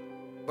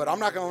 But I'm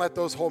not going to let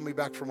those hold me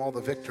back from all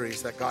the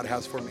victories that God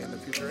has for me in the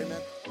future. Amen.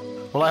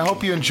 Well, I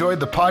hope you enjoyed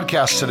the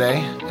podcast today.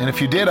 And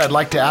if you did, I'd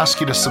like to ask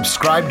you to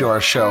subscribe to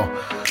our show.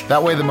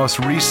 That way the most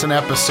recent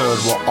episode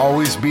will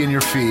always be in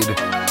your feed,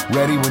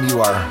 ready when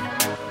you are.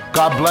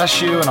 God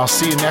bless you, and I'll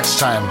see you next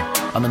time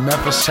on the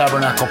Memphis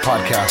Tabernacle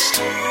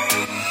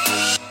Podcast.